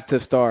 But you have to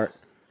start.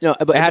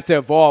 but It have to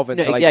evolve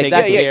into yeah, like yeah, taking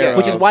exactly. care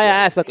Which is of- why I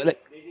asked. Like, They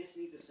just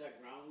need to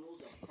set ground rules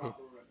of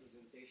proper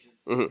representation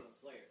for the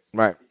players.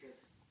 Right.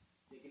 Because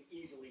they can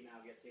easily now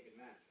get taken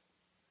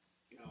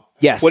advantage of.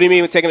 Yes. What do you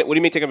mean taking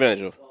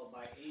advantage of? Well,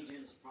 by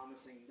agents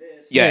promising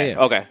this. Yeah. yeah.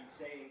 Okay. And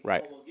saying,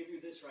 Right. we'll give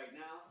you this right now.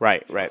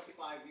 Right, Give right. us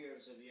 5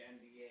 years of the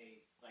NBA,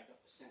 like a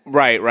percentage.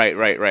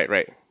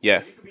 Right. Yeah.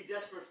 You could be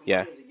desperate for Yeah.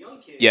 money as a young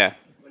kid. Yeah.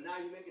 But now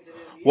you make it to the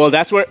NBA. Well,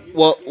 that's where. That's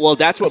what.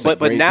 That's a But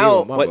great now,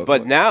 deal in my book.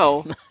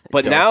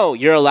 but now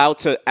you're allowed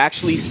to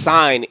actually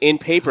sign in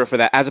paper for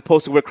that, as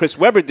opposed to where Chris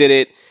Webber did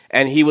it,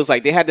 and he was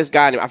like, they had this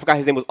guy. I forgot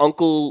his name was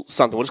Uncle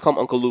something. We'll just call him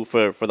Uncle Lou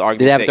for the argument.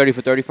 did they have 30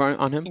 for 30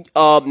 on him?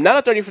 Not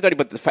a 30 for 30,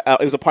 but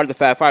it was a part of the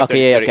Fab Five. Okay, 30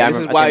 yeah, for 30. okay, I And this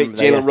is remember- I why remember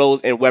that, yeah. Jalen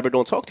Rose and Webber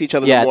don't talk to each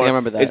other Yeah, I no more. think I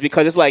remember that. It's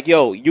because it's like,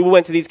 yo, you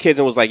went to these kids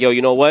and was like, yo,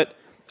 you know what?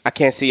 I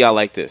can't see y'all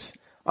like this.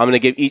 I'm gonna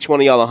give each one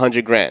of y'all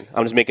 $100 grand.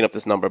 I'm just making up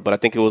this number, but I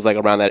think it was like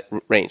around that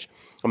range.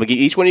 I'm gonna give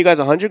each one of you guys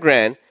 $100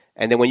 grand,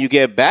 and then when you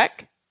get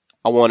back,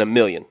 I want $1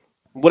 million.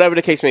 Whatever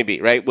the case may be,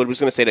 right? We're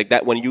just gonna say like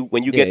that when you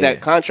get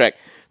that contract.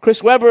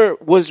 Chris Webber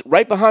was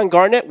right behind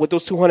Garnett with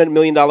those $200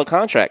 million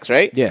contracts,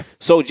 right? Yeah.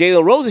 So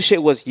Jalen Rose's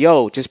shit was,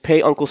 yo, just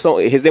pay Uncle so.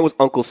 His name was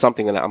Uncle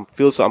something, and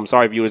I'm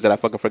sorry, viewers, that I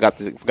fucking forgot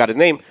his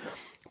name.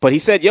 But he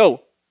said,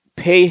 yo,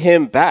 pay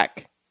him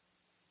back,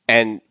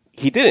 and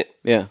he didn't.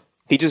 Yeah.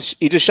 He just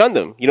shunned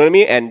him. You know what I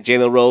mean? And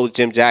Jalen Rose,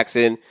 Jim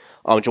Jackson,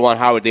 Juwan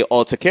Howard, they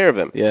all took care of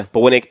him. Yeah.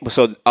 But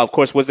so of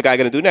course, what's the guy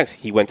going to do next?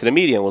 He went to the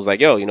media and was like,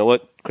 yo, you know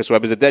what? Chris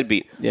Webber's a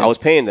deadbeat. Yeah. I was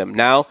paying them.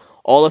 Now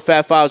all of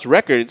Fab Five's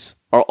records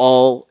are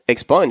all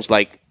expunged.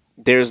 Like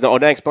there's no, or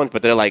not expunged,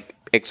 but they're like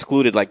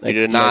excluded. Like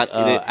they're not.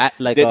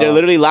 They're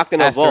literally locked in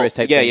a vault. asterisk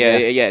type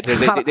Yeah.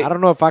 thing, I don't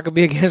know if I could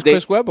be against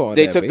Chris Webber on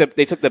they that. took babe.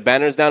 they took the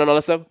banners down and all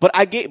that stuff. But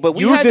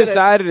we You had that-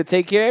 decided to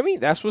take care of me.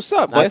 That's what's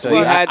up. I That's feel why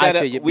you. had I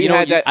that- feel you. we You know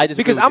had what, that- I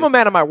disagree because with I'm you. a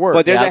man of my word.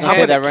 But there's Yeah, a I'll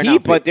say that right now.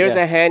 but there's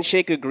Yeah. a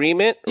handshake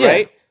agreement, Yeah.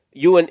 right?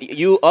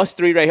 Us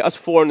three right here, us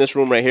four in this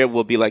room right here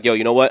will be like, yo,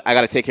 you know what? I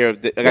got to take care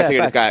of this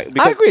facts. guy.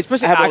 I agree,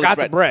 especially have I all got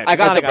this the bread. I It's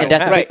got not the like I bread. don't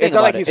That's have the Right. big thing It's not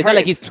about like it. he's It's not like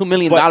hurting. he's $2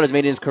 million But- made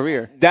in his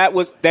career. That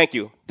was thank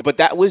you. But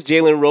that was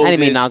Jalen Rose's.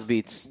 And he made Nas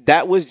beats.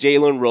 That was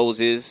Jalen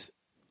Rose's.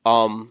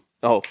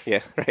 Oh yeah,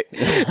 right.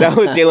 That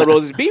was Jalen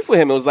Rose's beef with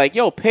him. It was like,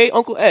 yo, pay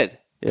Uncle Ed.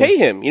 Pay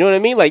him. You know what I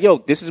mean? Like, yo,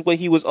 this is what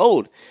he was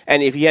owed.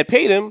 And if he had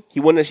paid him, he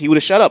would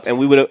have shut up, and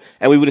we would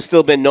have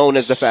still been known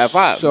as the Fab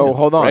Five. So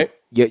hold on. Right?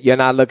 You're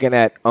not looking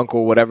at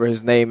Uncle whatever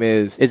his name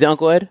is. Is it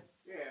Uncle Ed?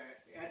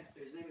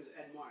 His name is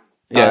Ed Martin.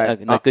 Yeah,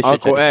 good shit,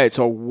 Uncle Jenny. Ed.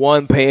 So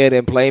one pay it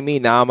and play me.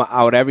 Now I'm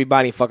out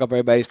everybody and fuck up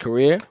everybody's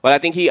career. But I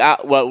think he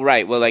out. Well,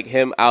 right. Well, like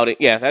him out.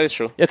 Yeah, that is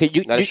true. Okay,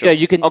 That is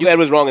you true. can. Uncle Ed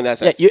was wrong in that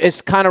sense.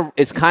 it's kind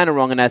of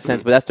wrong in that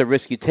sense, but that's the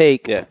risk you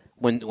take. Yeah.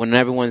 When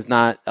everyone's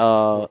not.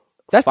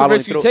 That's the following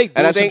risk you through. take. And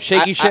Doing I think- some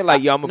shaky shit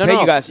like, yo, I'm going to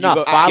pay you guys. So No, you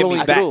go, following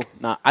give me through.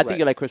 back. No, I think Right.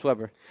 you're like Chris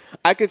Webber.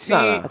 I could see.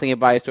 Nah. I think you're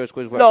biased towards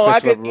Chris Webber. No, I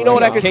Chris could- Webber you know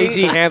what I right could now.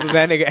 see? KG handles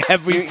that nigga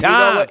every You know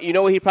time. what? You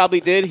know what he probably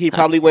did? He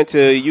probably went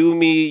to you,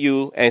 me,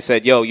 you, and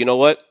said, "Yo, you know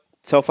what?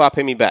 Tell Five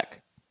pay me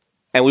back."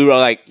 And we were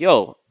like,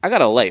 "Yo, I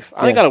got a life.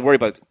 I ain't Yeah. got to worry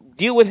about it.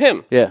 Deal with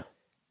him." Yeah.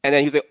 And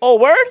then he's like, "Oh,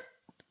 word?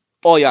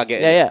 All y'all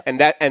get it." Yeah. And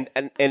that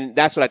and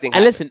that's what I think.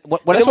 And happened. listen,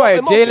 what That's why if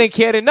emotions. Jalen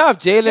cared enough,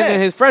 Jalen Yeah.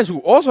 and his friends who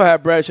also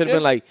had bread should have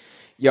been like,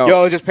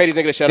 Yo, just pay these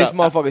niggas to shut this up.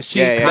 motherfucker's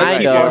cheap. Yeah, Let's that's right. Kind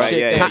keep of. our You're right. shit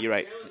Yeah, down. you're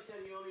right. Jalen said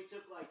he only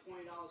took like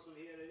 $20 from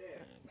here to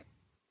there.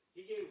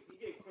 He gave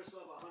Chris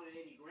Webber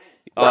 $180 grand.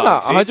 No,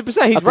 see?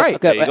 100%. He's right.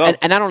 Okay, There you go.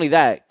 and not only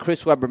that,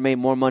 Chris Webber made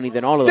more money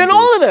than all of them. Than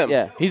all dudes. of them.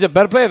 Yeah. He's a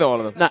better player than all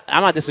of them. No,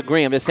 I'm not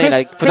disagreeing. I'm just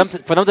saying, Chris-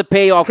 for them to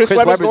pay off Chris Chris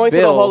Webber's Webber's going to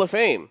bill, the Hall of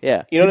Fame.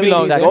 Yeah. You know what I He mean?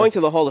 belongs He's there. going to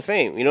the Hall of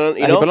Fame. You know.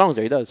 he belongs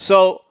there. He does.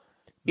 So,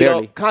 you know,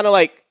 Barely. kind of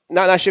like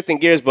not shifting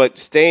gears, but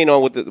staying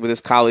on with this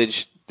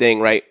college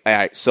thing, right? All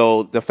right.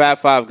 So the Fab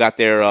Five got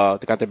their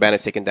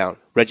banners taken down.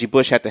 Reggie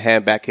Bush had to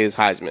hand back his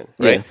Heisman,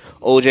 right? Yeah.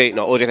 OJ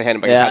had to hand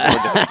him back Yeah. his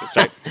Heisman. That's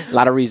right. A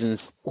lot of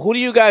reasons. Who do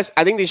you guys?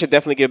 I think they should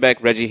definitely give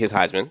back Reggie his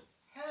Heisman.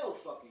 Hell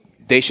fucking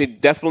yeah. They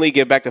should definitely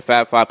give back the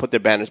Fab Five, put their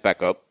banners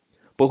back up.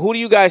 But who do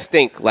you guys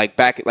think? Like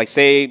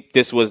say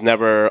this was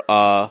never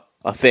a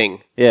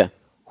thing. Yeah.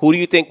 Who do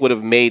you think would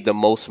have made the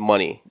most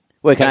money?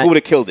 Wait, Like, who would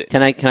have killed it?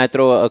 Can I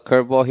throw a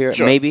curveball here?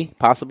 Sure. Maybe,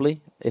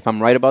 possibly, if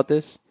I'm right about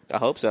this. I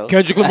hope so.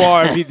 Kendrick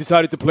Lamar if he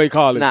decided to play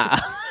college. Nah.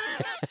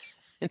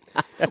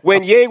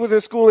 When Ye was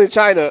in school in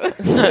China.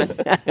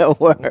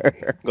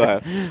 Word. Go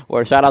ahead.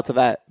 Or shout out to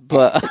that.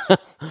 But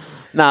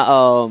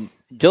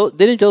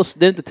didn't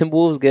the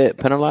Timberwolves get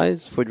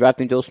penalized for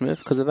drafting Joe Smith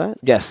because of that?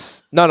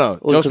 Yes. No. Joe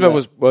because Smith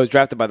of was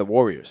drafted by the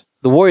Warriors.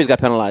 The Warriors got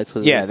penalized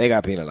because Yeah, they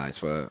got penalized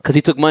for because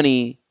he took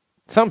money.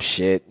 some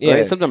shit. Yeah,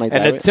 Right, something like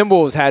and that, And right? the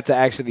Timberwolves had to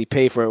actually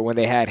pay for it when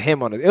they had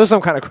him on it. It was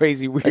some kind of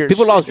crazy weird. Like,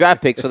 people shit. lost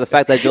draft picks for the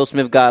fact that Joe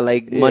Smith got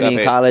like money got in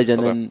paid. college and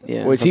Okay. then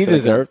yeah, which he something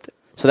like that. deserved.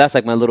 So that's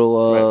like my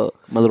little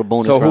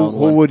bonus. So round who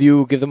one. would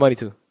you give the money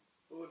to?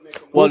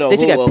 Well, no, They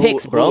should get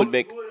picks, who bro. would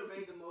make, Who would have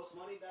made the most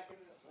money back in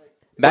the like?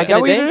 Back Is that in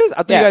the what day? it is? I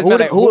thought you guys meant,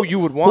 like, who you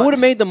would want. Who would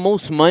have made the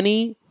most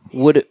money?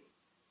 Would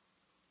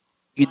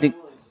you think?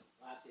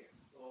 Last year.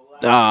 Well,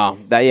 last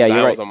Oh, that yeah, Zion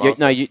you're was right. a You're,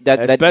 monster. no, you, that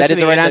is Especially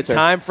the right in answer. the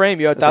time frame,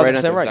 you're That's the right 1,000%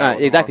 answer. right.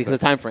 Zion. Exactly, because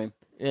the time frame.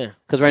 Yeah,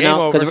 Because right Game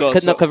now, over.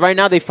 because right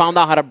now they found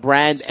out how to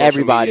brand Social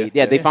everybody.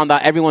 media. Yeah, they found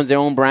out everyone's their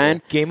own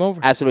brand. Game over.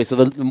 Absolutely. So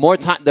the more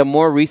time, the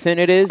more recent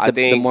it is, I the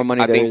think more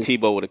money I there think is.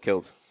 Tebow would have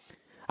killed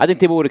I think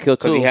Tebow would have killed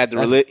too. because he had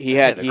That's- he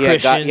had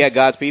Christians.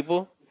 God's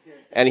people,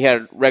 and he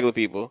had regular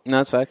people. No,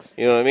 that's facts.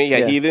 You know what I mean? He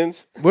had Yeah.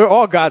 heathens. We're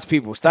all God's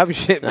people. Stop your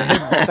shit, man.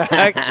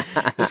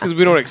 Just because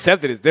we don't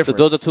accept it is So different.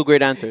 those are two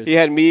great answers. He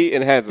had me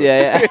and Handsome.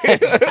 Yeah, yeah.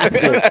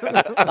 Exactly.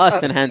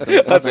 Us and handsome.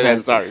 Us and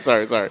handsome.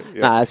 Sorry.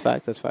 Yeah. Nah, that's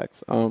facts. That's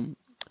facts.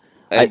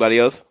 Anybody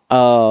else?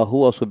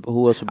 Who else would?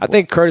 I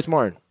think Curtis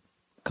Martin.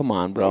 Come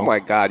on, bro. Oh my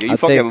God, you I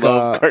fucking think,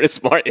 love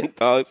Curtis Martin,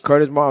 dogs.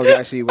 Curtis Martin was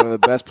actually one of the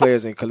best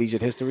players in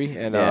collegiate history.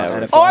 And Yeah,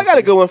 NFL Oh, I got a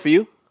history. good one for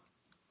you.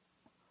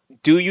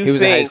 Do you He was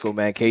think in high school,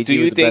 man. KG Do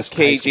you was the think best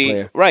high school KG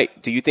player.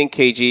 right? Do you think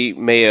KG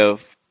may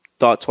have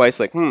thought twice,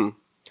 like,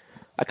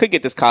 I could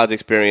get this college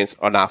experience,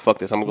 or nah, fuck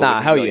this, I'm gonna go. Nah,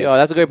 make hell millions. yeah. Yo,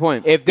 that's a great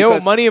point. If there were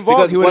money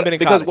involved, he would have been in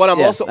because college. what I'm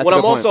Yeah, also that's what a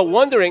I'm good also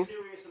wondering,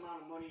 serious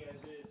amount of money as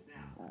it is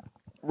now.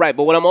 right?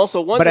 But what I'm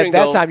also But wondering, at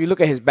that though, time, you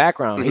look at his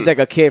background. He's like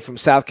a kid from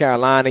South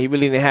Carolina. He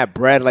really didn't have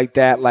bread like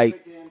that.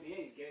 Like, To the NBA,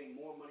 he's getting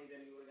more money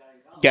than he would have got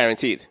in college.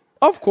 guaranteed.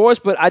 of course,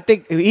 but I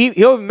think he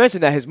even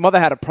mentioned that his mother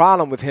had a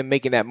problem with him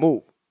making that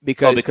move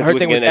because, Because her he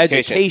was thing was getting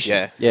education.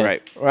 Yeah, Yeah.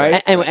 right.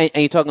 Right? And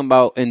you're talking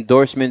about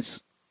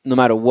endorsements. No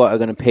matter what, are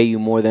going to pay you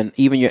more than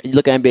even you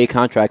look at NBA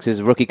contracts.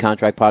 His rookie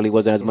contract probably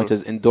wasn't as much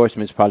as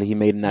endorsements probably he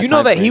made in that. You know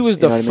time that frame. he was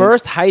You the know what I mean?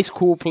 first high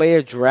school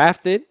player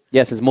drafted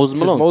Yes, it's Moses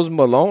since Malone. Moses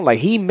Malone. Like,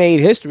 he made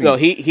history. No,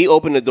 he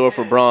opened the door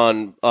for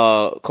Braun,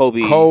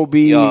 Kobe,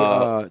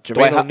 Jermaine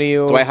Dwight,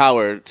 O'Neal. Dwight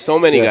Howard, so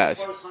many Yeah.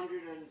 guys. First $100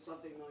 and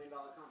something million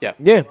contract.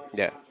 Yeah, Yeah.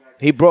 yeah.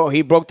 He broke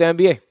the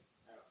NBA.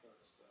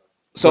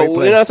 So Great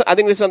player. you know, I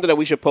think this is something that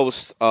we should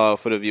post for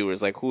the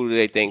viewers. Like, who do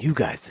they think? You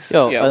guys decide.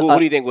 Yo, Yeah, who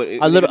do you think would- a who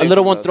do you little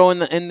think one does? throw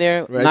in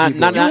there? Reggie Not Bush.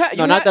 not You had- you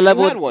not had- the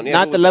level you had one. Yeah,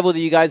 not who the was level that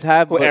you guys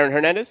have. Who, but- Aaron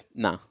Hernandez?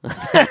 Nah.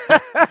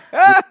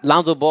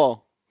 Lonzo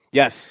Ball.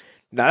 Yes,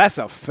 Now, that's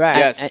a fact.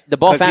 yes. and the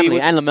Ball 'Cause he family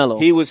was- and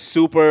LaMelo. He was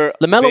super.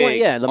 LaMelo big went-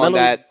 yeah, on LaMelo-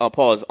 that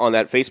on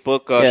that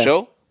Facebook Yeah.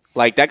 show.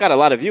 Like that got a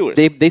lot of viewers.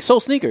 They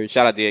sold sneakers.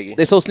 Shout out Diego.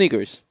 They sold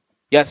sneakers.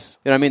 Yes,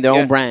 You know what I mean? Their Yeah.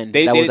 own brand.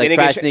 They, that they, was they like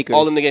didn't trash get sneakers.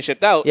 all of them to get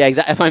shipped out. Yeah,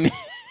 exactly. If I mean,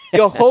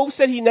 Yo, Hope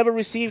said he never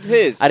received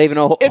his. I didn't even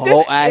know. If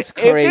there's, That's if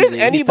crazy. there's He's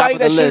anybody top of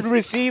that the should list.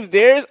 receive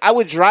theirs, I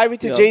would drive it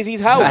to Yo. Jay Z's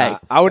house. Right.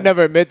 I would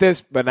never admit this,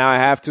 but now I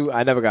have to.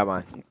 I never got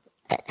mine.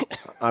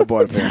 I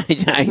bought a pair.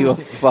 You a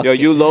fucking- Yo,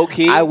 you low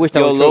key. I wish that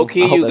yo, was true. low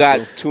key. I hope You that's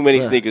got true. too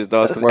many sneakers,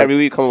 dogs. Because Word. every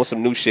week come up with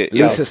some new shit.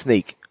 Yo. Lisa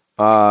Sneak.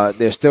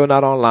 They're still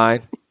not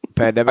online.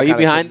 Pandemic. Are you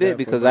kinda behind shut it? down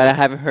Because for I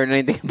haven't heard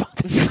anything about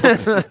this.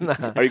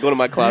 Are you going to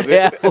my closet?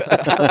 Yeah.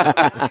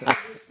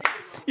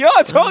 Yo,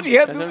 I told you, he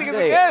has new sneakers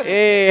again.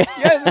 Yeah.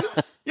 Yeah.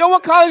 Yo,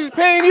 what college is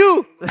paying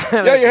you?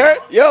 Yo, you heard?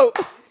 Yo,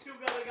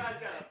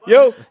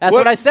 yo. That's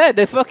what I said.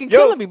 They're fucking Yo,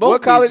 killing me. Both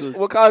what college? these dudes.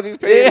 What college is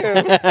paying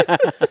him?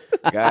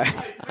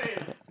 guys.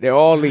 They're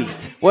all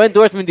leased. What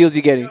endorsement deals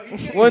you getting?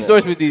 What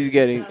endorsement deals you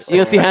getting?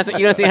 You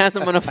gonna see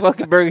handsome on a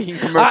fucking Burger King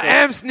commercial. I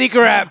am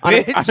sneaker app, on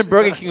a bitch.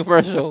 Burger King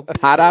commercial.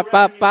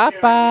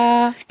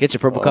 Pa-da-pa-pa-pa. Get your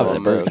purple cups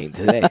at Burger King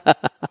today.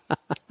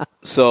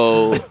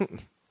 So,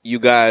 you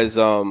guys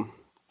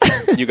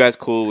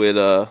cool with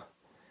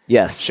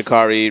Yes.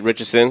 Sha'Carri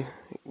Richardson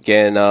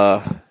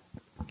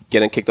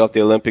getting kicked off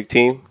the Olympic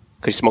team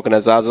because she's smoking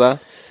that Zaza?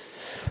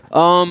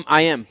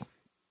 I am.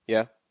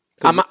 Yeah.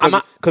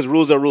 Because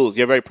rules are rules.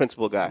 You're a very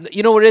principled guy.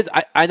 You know what it is?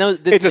 I know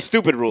this It's a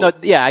stupid rule. No,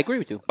 yeah, I agree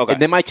with you. Okay.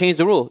 They might change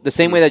the rule. The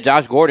same way that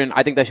Josh Gordon,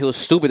 I think that shit was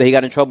stupid that he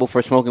got in trouble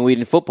for smoking weed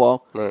in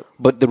football. Right.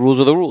 But the rules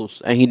are the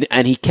rules. And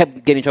he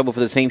kept getting in trouble for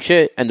the same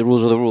shit, and the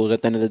rules are the rules.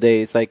 At the end of the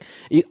day, it's like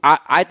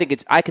I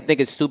can think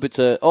it's stupid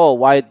to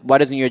why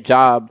doesn't your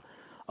job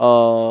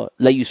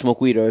let you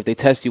smoke weed, or if they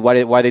test you, why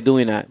are they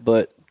doing that?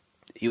 But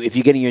if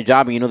you get in your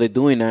job and you know they're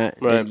doing that,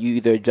 Right. and you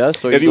either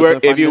adjust or if you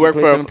you work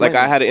for like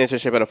I had an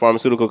internship at a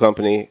pharmaceutical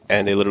company,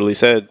 and they literally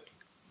said,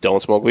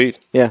 "Don't smoke weed."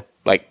 yeah.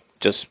 Like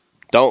just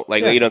don't.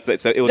 Like Yeah. it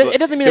was. It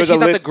doesn't mean there that was a she's not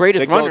the list,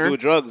 greatest like, runner. Don't do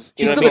drugs.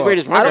 She's You know still what I the mean?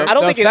 greatest runner. I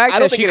don't The think fact I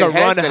don't that think she it could run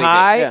enhanced anything.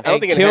 high Yeah. I don't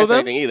and think it kill enhanced them.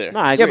 anything either. No,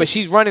 I agree. Yeah, but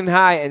she's running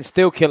high and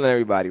still killing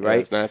everybody, Yeah, right?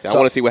 it's nasty. I So-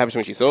 want to see what happens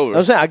when she's sober.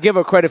 I'm saying I give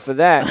her credit for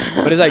that,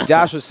 but it's like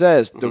Joshua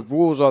says, the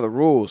rules are the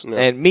rules.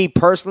 And me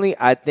personally,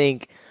 I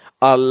think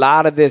a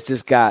lot of this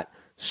just got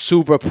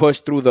super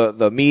pushed through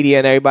the media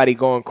and everybody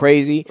going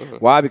crazy.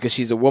 Why? Because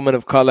she's a woman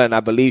of color and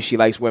I believe she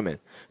likes women.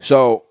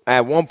 So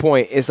at one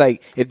point, it's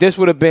like if this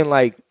would have been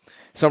like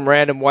some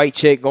random white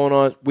chick going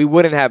on, we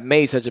wouldn't have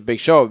made such a big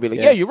show. It'd be like,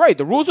 yeah, you're right.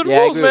 The rules are the Yeah,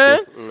 I rules, agree man.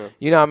 with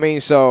You know what I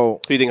mean?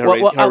 So Do you think her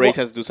Well, race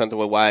has to do something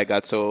with why it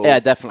got so? Yeah,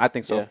 definitely. I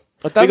think so. Yeah.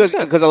 1,000%.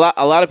 Because a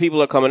lot of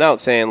people are coming out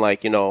saying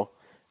like, you know,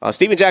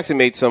 Steven Jackson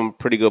made some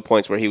pretty good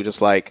points where he was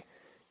just like,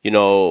 you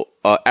know,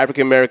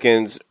 African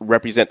Americans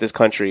represent this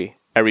country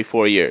every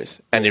 4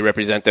 years, and they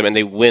represent them, and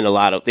they win a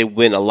lot That's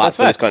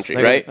for this facts. country,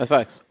 Like, right? That's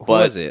facts. Who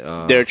But was it?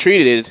 they're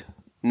treated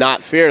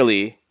not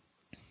fairly,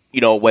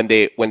 you know, when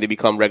they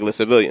become regular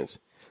civilians.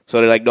 So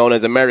they're like known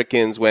as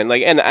Americans when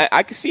like, and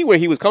I can see where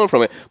he was coming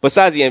from it.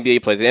 Besides the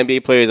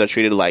NBA players are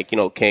treated like, you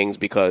know, kings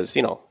because,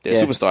 you know, they're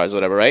Yeah. superstars or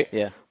whatever, right?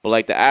 Yeah. But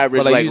like the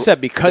average, But like you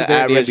said, because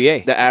they're in the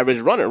NBA. the average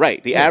runner,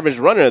 right? The average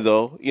runner,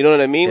 though, you know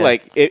what I mean? Yeah.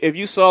 Like if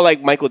you saw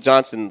like Michael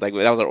Johnson, like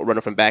that was a runner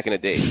from back in the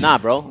day. Nah,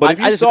 bro. But if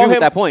you I saw disagree with him-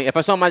 that point. If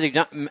I saw Magic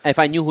Johnson, if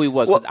I knew who he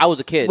was, 'cause I was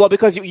a kid. Well,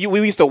 because we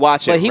used to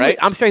watch but him, he, right?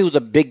 I'm sure he was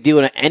a big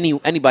deal to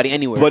anybody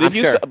anywhere. But I'm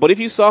sure. if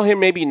you saw him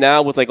maybe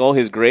now with like all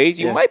his grades,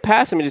 you Yeah. might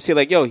pass him and just say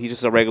like, "Yo, he's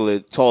just a regular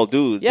tall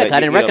dude." Yeah, 'cause that I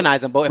didn't you know-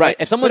 recognize him. But right.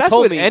 if someone But that's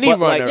told with me, any but,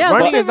 runner. like, yeah,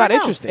 Running but is not right now,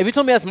 interesting. If you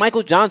told me that's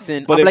Michael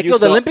Johnson, But I'm if like, you yo,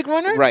 the saw- Olympic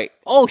runner, right?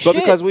 Oh but shit,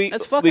 because we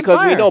that's fucking because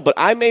we fire. know. But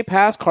I may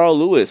pass Carl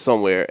Lewis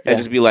somewhere and Yeah.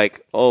 just be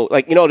like, oh,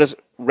 like you know, just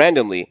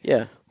randomly.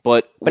 Yeah.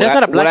 But that's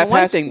not a black and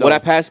white thing, though. Would I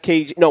pass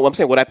KG? No, I'm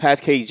saying would I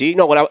pass KG?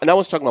 No, and I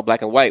was talking about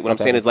black and white. What I'm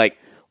saying is like,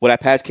 would I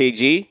pass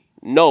KG?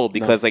 No,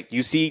 because like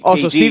you see,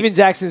 also, KG, Steven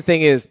Jackson's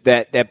thing is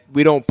that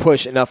we don't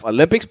push enough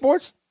Olympic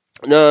sports.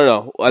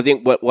 No. I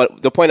think what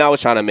the point I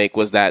was trying to make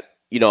was that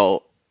you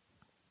know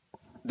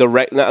I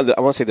want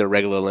to say the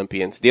regular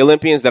Olympians, the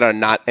Olympians that are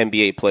not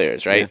NBA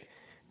players, right? Yeah.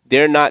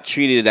 They're not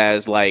treated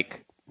as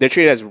like they're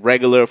treated as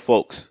regular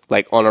folks,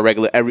 like on a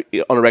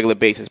regular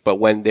basis. But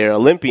when they're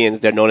Olympians,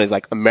 they're known as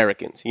like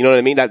Americans. You know what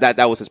I mean?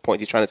 That was his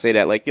point. He's trying to say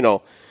that like you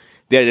know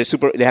they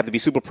have to be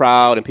super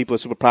proud and people are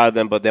super proud of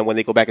them. But then when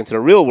they go back into the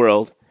real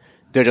world,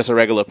 they're just a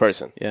regular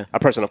person, Yeah. a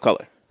person of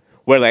color.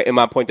 Where like in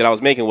my point that I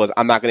was making was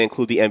I'm not going to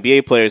include the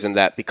NBA players in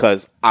that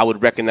because I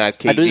would recognize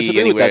I do KG disagree with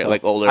anywhere that. Though.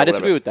 like older. I or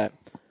disagree whatever. with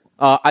that.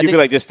 I You think feel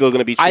like they're still going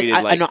to be treated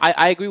I like know.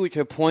 I agree with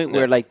your point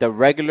where like the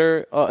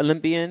regular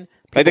Olympian.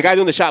 like the guy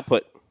doing the shot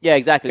put. Yeah,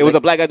 exactly. It was like,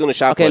 a black guy doing the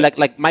shot okay, put.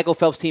 like Michael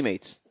Phelps'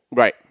 teammates.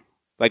 Right.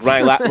 Like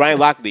Ryan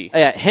Lockley.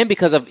 Yeah, him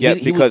because of Yeah,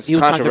 he because was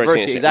controversy and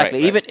controversial. shit. Exactly.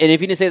 Right, Even and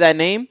if you didn't say that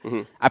name,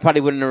 I probably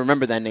wouldn't have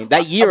remembered that name.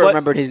 That year, I But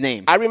remembered his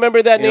name. I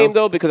remember that You name know?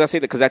 though because I say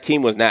that because that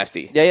team was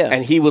nasty. Yeah.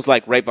 And he was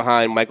like right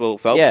behind Michael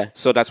Phelps. Yeah.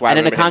 So that's why. And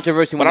I then the remember him.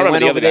 controversy But when I they remember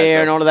went the over other guys, there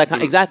though. and all of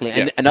that. Exactly.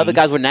 Yeah. And other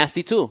guys were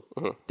nasty too.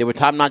 They were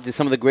top notch.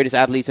 Some of the greatest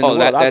athletes in the Oh, world.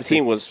 that obviously.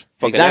 team was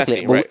fucking exactly.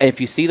 nasty. But Right. if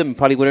you see them, you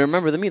probably wouldn't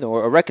remember them either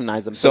or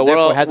recognize them. So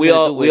therefore, it has we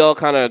nothing to do with- all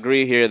kind of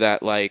agree here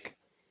that like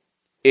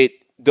it.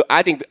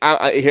 I think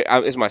here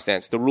is my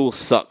stance. The rule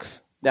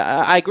sucks, Yeah,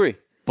 I agree.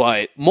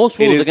 but Most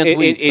it rules is- against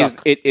weed suck.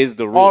 It is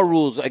the rule. All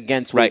rules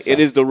against weed Right. suck. It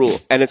is the rule,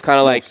 and it's kind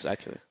of like Most,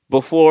 actually.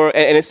 before,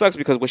 and it sucks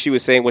because what she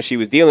was saying, what she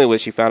was dealing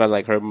with, she found out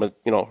like her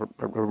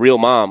real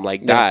mom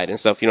like died and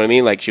stuff. You know what I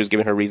mean? Like she was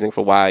giving her reason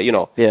for why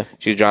Yeah.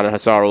 she was drowning her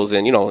sorrows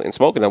and in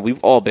smoking them.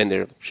 We've all been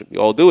there. We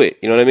all do it.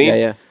 You know what I mean?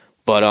 Yeah.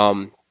 But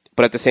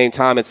at the same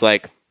time, it's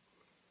like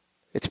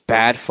it's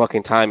bad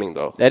fucking timing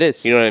though. That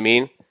is. You know what I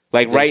mean?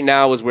 Like It right is.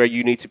 now is where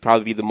you need to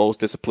probably be the most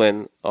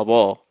disciplined of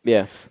all.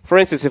 Yeah. For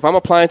instance, if I'm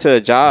applying to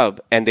a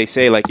job and they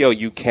say like, "Yo,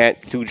 you can't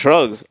do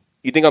drugs,"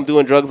 you think I'm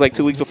doing drugs like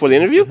 2 weeks before the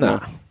interview? Nah.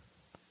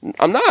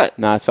 I'm not.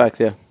 Nah, it's facts.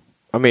 Yeah.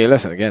 I mean,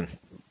 listen again.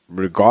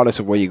 Regardless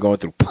of what you're going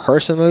through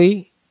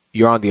personally,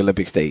 you're on the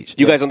Olympic stage.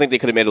 You guys don't think they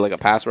could have made it like a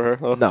pass for her?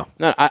 though? No.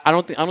 No, I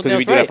don't think. I don't 'Cause think if that's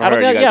you do that right. for I don't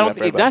her, think. you Yeah, I gotta don't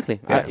do think that for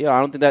exactly. Yeah. I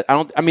don't think that.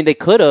 I mean, they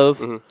could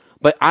have,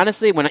 but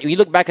honestly, when you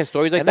look back at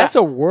stories like And that, that's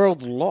a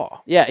world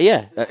law. yeah.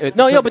 So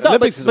But the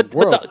Olympics is a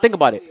world. think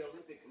about it. The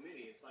Olympic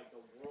Committee, it's like the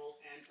World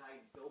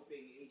Anti-Doping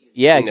Agency.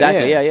 Yeah,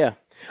 exactly. Yeah. Yeah.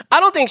 I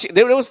don't think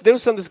there was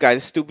some this guy,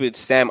 this stupid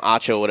Sam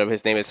Acho, whatever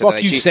his name is. said Fuck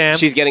that, you, Sam.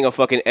 She's getting a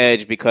fucking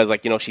edge because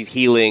like she's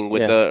healing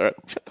with Yeah.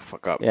 shut the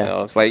fuck up.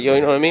 Yeah. It's like you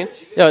know what I mean?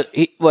 Yo,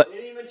 what? They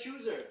didn't even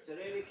choose her.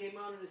 Today they came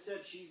out and they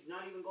said she's not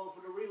even going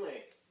for the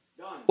relay.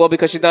 Done. Well,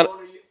 because she's not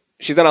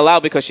she's not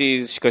allowed because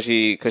she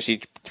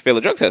failed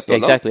a drug test. Though, Yeah,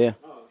 exactly. Yeah.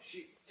 No,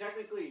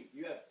 technically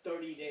you have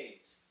 30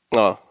 days.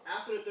 No.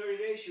 After the 30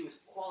 days, she was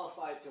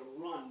qualified to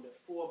run the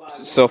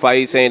 4x1. So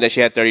Fai's saying that she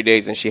had 30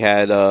 days and she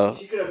had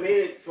She could have made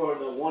it for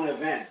the one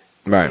event.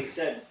 Right. They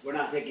said we're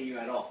not taking you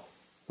at all.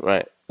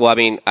 right. Well, I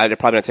mean, they're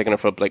probably not taking her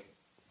for like.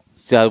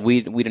 So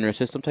weed in her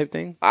system type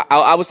thing.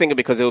 I was thinking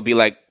because it would be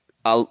like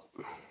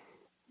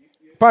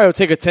Probably will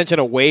take attention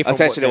away from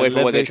attention what away the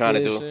from what they're Olympics trying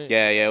to is. do.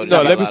 Yeah, yeah.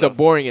 No, Olympics are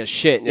boring as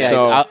shit. Yeah,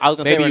 so I was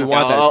gonna say maybe right you now-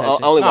 want that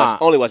attention.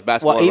 Only watch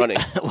basketball Well, and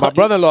running. My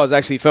brother-in-law is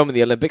actually filming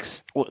the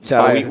Olympics. Well, Shout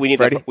out fire. to we need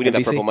Freddie, that. We need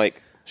that NBC. purple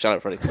mic. Shout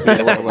out, Freddie. We need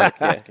that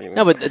purple mic. Yeah.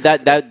 No, but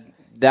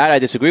that I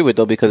disagree with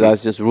though because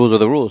that's just rules are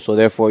the rules. So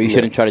therefore, you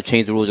shouldn't try to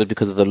change the rules just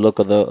because of the look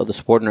of the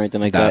sport or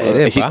anything like That's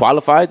that. it, If she bro.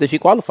 qualifies, then she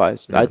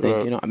qualifies. I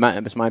think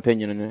it's my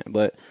opinion on it.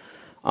 But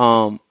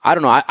I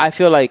don't know. I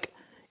feel like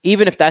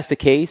even if that's the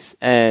case,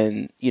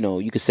 and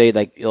you could say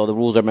like the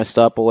rules are messed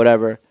up or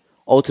whatever.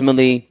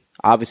 Ultimately,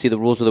 obviously, the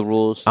rules are the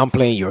rules. I'm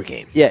playing your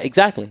game. Yeah,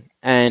 exactly.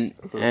 And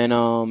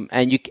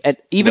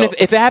even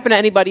if it happened to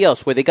anybody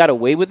else where they got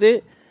away with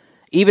it,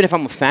 even if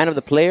I'm a fan of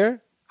the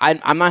player,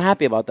 I'm not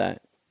happy about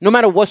that. No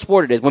matter what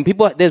sport it is, when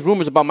there's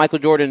rumors about Michael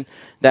Jordan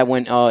that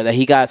when that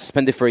he got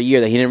suspended for a year,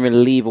 that he didn't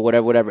really leave or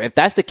whatever. If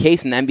that's the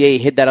case and the NBA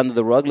hit that under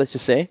the rug, let's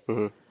just say,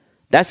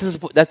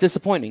 that's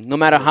disappointing. No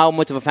matter how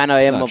much of a fan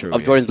I am not of, true,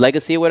 of yeah. Jordan's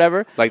legacy or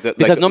whatever, because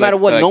like no matter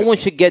what, like no the- one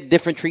should get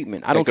different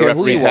treatment. I don't The care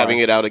who referees you are. having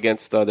it out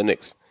against the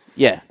Knicks.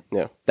 Yeah,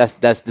 Yeah. that's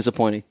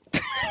disappointing.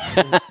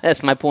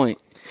 That's my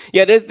point.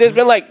 Yeah, there's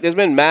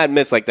been mad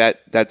myths like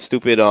that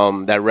stupid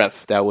that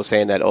ref that was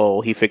saying that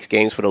he fixed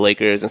games for the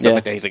Lakers and stuff Yeah.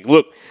 like that. He's like,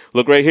 look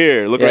right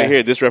here, right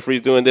here. This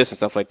referee's doing this and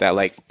stuff like that.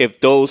 Like if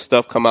those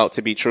stuff come out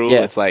to be true, Yeah.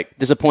 it's like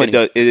Disappointing.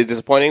 It is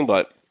disappointing,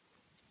 but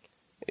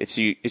it's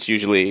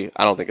usually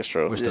I don't think it's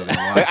true. We're still gonna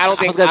watch. I don't I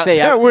think was gonna say,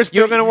 Yeah, we're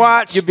still gonna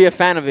watch. You'd be a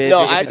fan of it.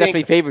 No, if I it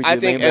definitely favored you. I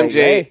think man, but,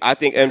 MJ. hey, I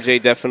think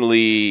MJ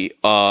definitely.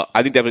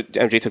 I think that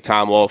MJ took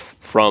time off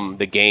from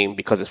the game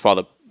because his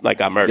father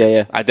got murdered. Yeah,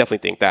 yeah. I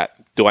definitely think that.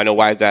 Do I know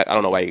why that? I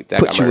don't know why that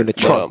Put got you in murdered.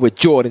 the trunk with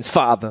Jordan's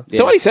father.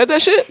 Somebody said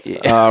that shit.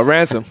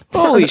 Ransom.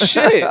 Holy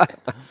shit! yeah,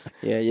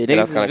 Yeah, niggas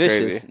that's is kind of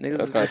vicious. crazy. Niggas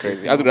That's is kind of vicious.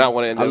 crazy. I do not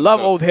want to end. I the love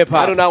episode- old hip-hop.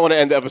 I do not want to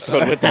end the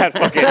episode with that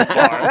fucking bar.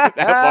 That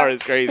bar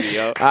is crazy,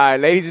 yo. All right,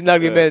 ladies and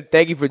gentlemen, man,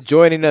 thank you for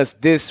joining us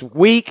this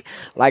week.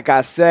 Like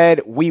I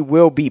said, we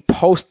will be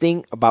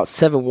posting about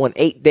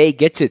 718 Day.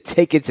 Get your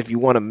tickets if you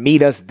want to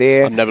meet us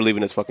there. I'm never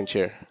leaving this fucking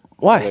chair.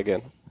 Why? Never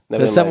again. The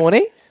Never in life.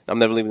 718? I'm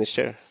never leaving this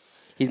chair.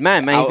 He's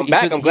mad, man. I'm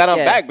back. I'm glad I'm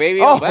back, baby.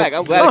 I'm back.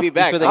 I'm glad to be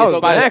back. You feel I like was a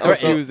spot is mad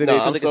threatened. confused in No, it. you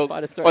feel I'm like so- a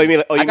spot is Oh, you mean?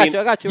 threatened. Oh, you I got mean? you.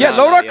 I got you. Yeah, Nah,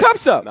 load nah, our yeah.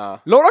 cups up. Nah.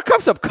 Load our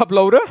cups up, cup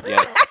loader.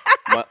 Yeah.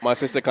 My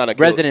sister kind of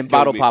Resident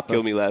bottle popper.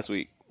 killed me last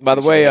week. By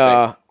the She way,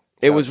 was like,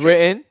 it was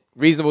written,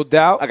 Reasonable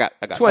Doubt. I got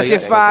it.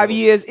 25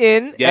 years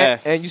in. Yeah.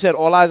 And you said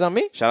All Eyes on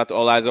Me? Shout out to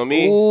All Eyes on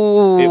Me.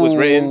 Ooh. It was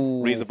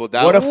written Reasonable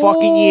Doubt. What a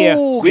fucking year.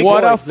 Ooh, What good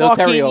a boy. Lil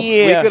fucking Terrio.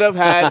 year.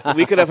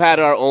 we could have had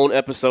our own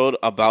episode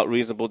about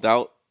Reasonable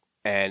Doubt,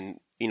 and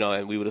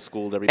and we would have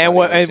schooled everybody. And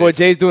what on what shit.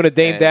 Jay's doing a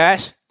Dame And-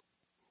 Dash?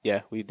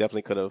 Yeah, we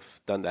definitely could have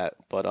done that,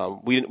 but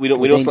we Dame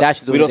don't Dash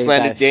is doing we don't Dame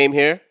slander Dash. Dame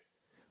here.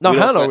 No, We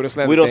hell don't no.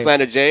 slan- We don't slander We don't Dame.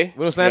 slander Jay.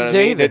 We don't slander You know Jay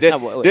what I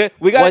mean? either.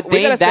 We got what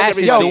Dame to send Dash is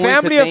everybody. Yo, doing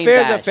family to Dame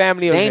affairs are Dash.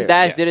 family Dame affairs.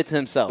 Dash Yeah. did it to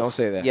himself. Don't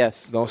say that.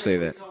 Yes. Don't say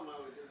that.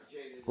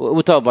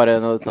 We'll talk about it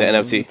another The time.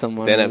 NFT. Some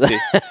The more.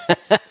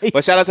 NFT.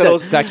 But shout out to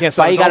those. I can't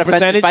start Why his own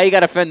percentage. Why you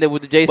got offended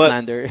with the J But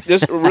slander?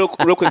 just real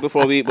quick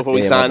before we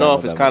Yeah, sign my bad,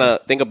 off, my is bad, kind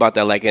of think about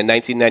that. Like in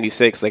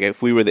 1996, like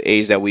if we were the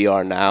age that we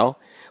are now,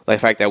 like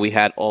the fact that we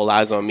had All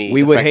Eyes on Me,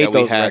 We the would fact hate that we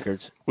those had-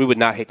 records. We would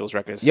not hate those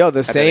records. Yo, the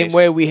at that same age.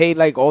 way we hate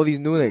like all these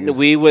new niggas.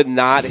 We would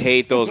not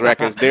hate those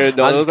records. They're I'm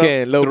those just are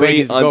kidding. Lil three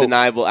Baby's the GOAT.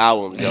 undeniable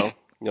albums, yo.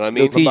 You know what I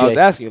mean? Lil I was TJ.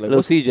 asking you, like, Lil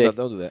what's TJ. No,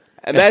 don't do that.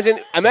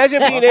 Imagine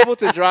being able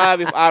to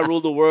drive if I Rule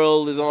the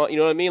World is on. You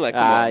know what I mean? Like,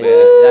 come on, Yeah, man.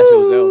 that shit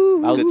was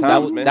real. That good was,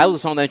 times, man. that was the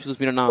song that introduced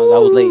me to Nas. I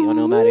was late on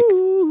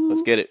Illmatic.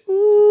 Let's get it.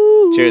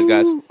 Cheers,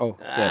 guys. Oh,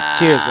 yeah.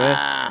 Cheers,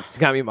 man. It's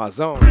got me in my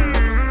zone.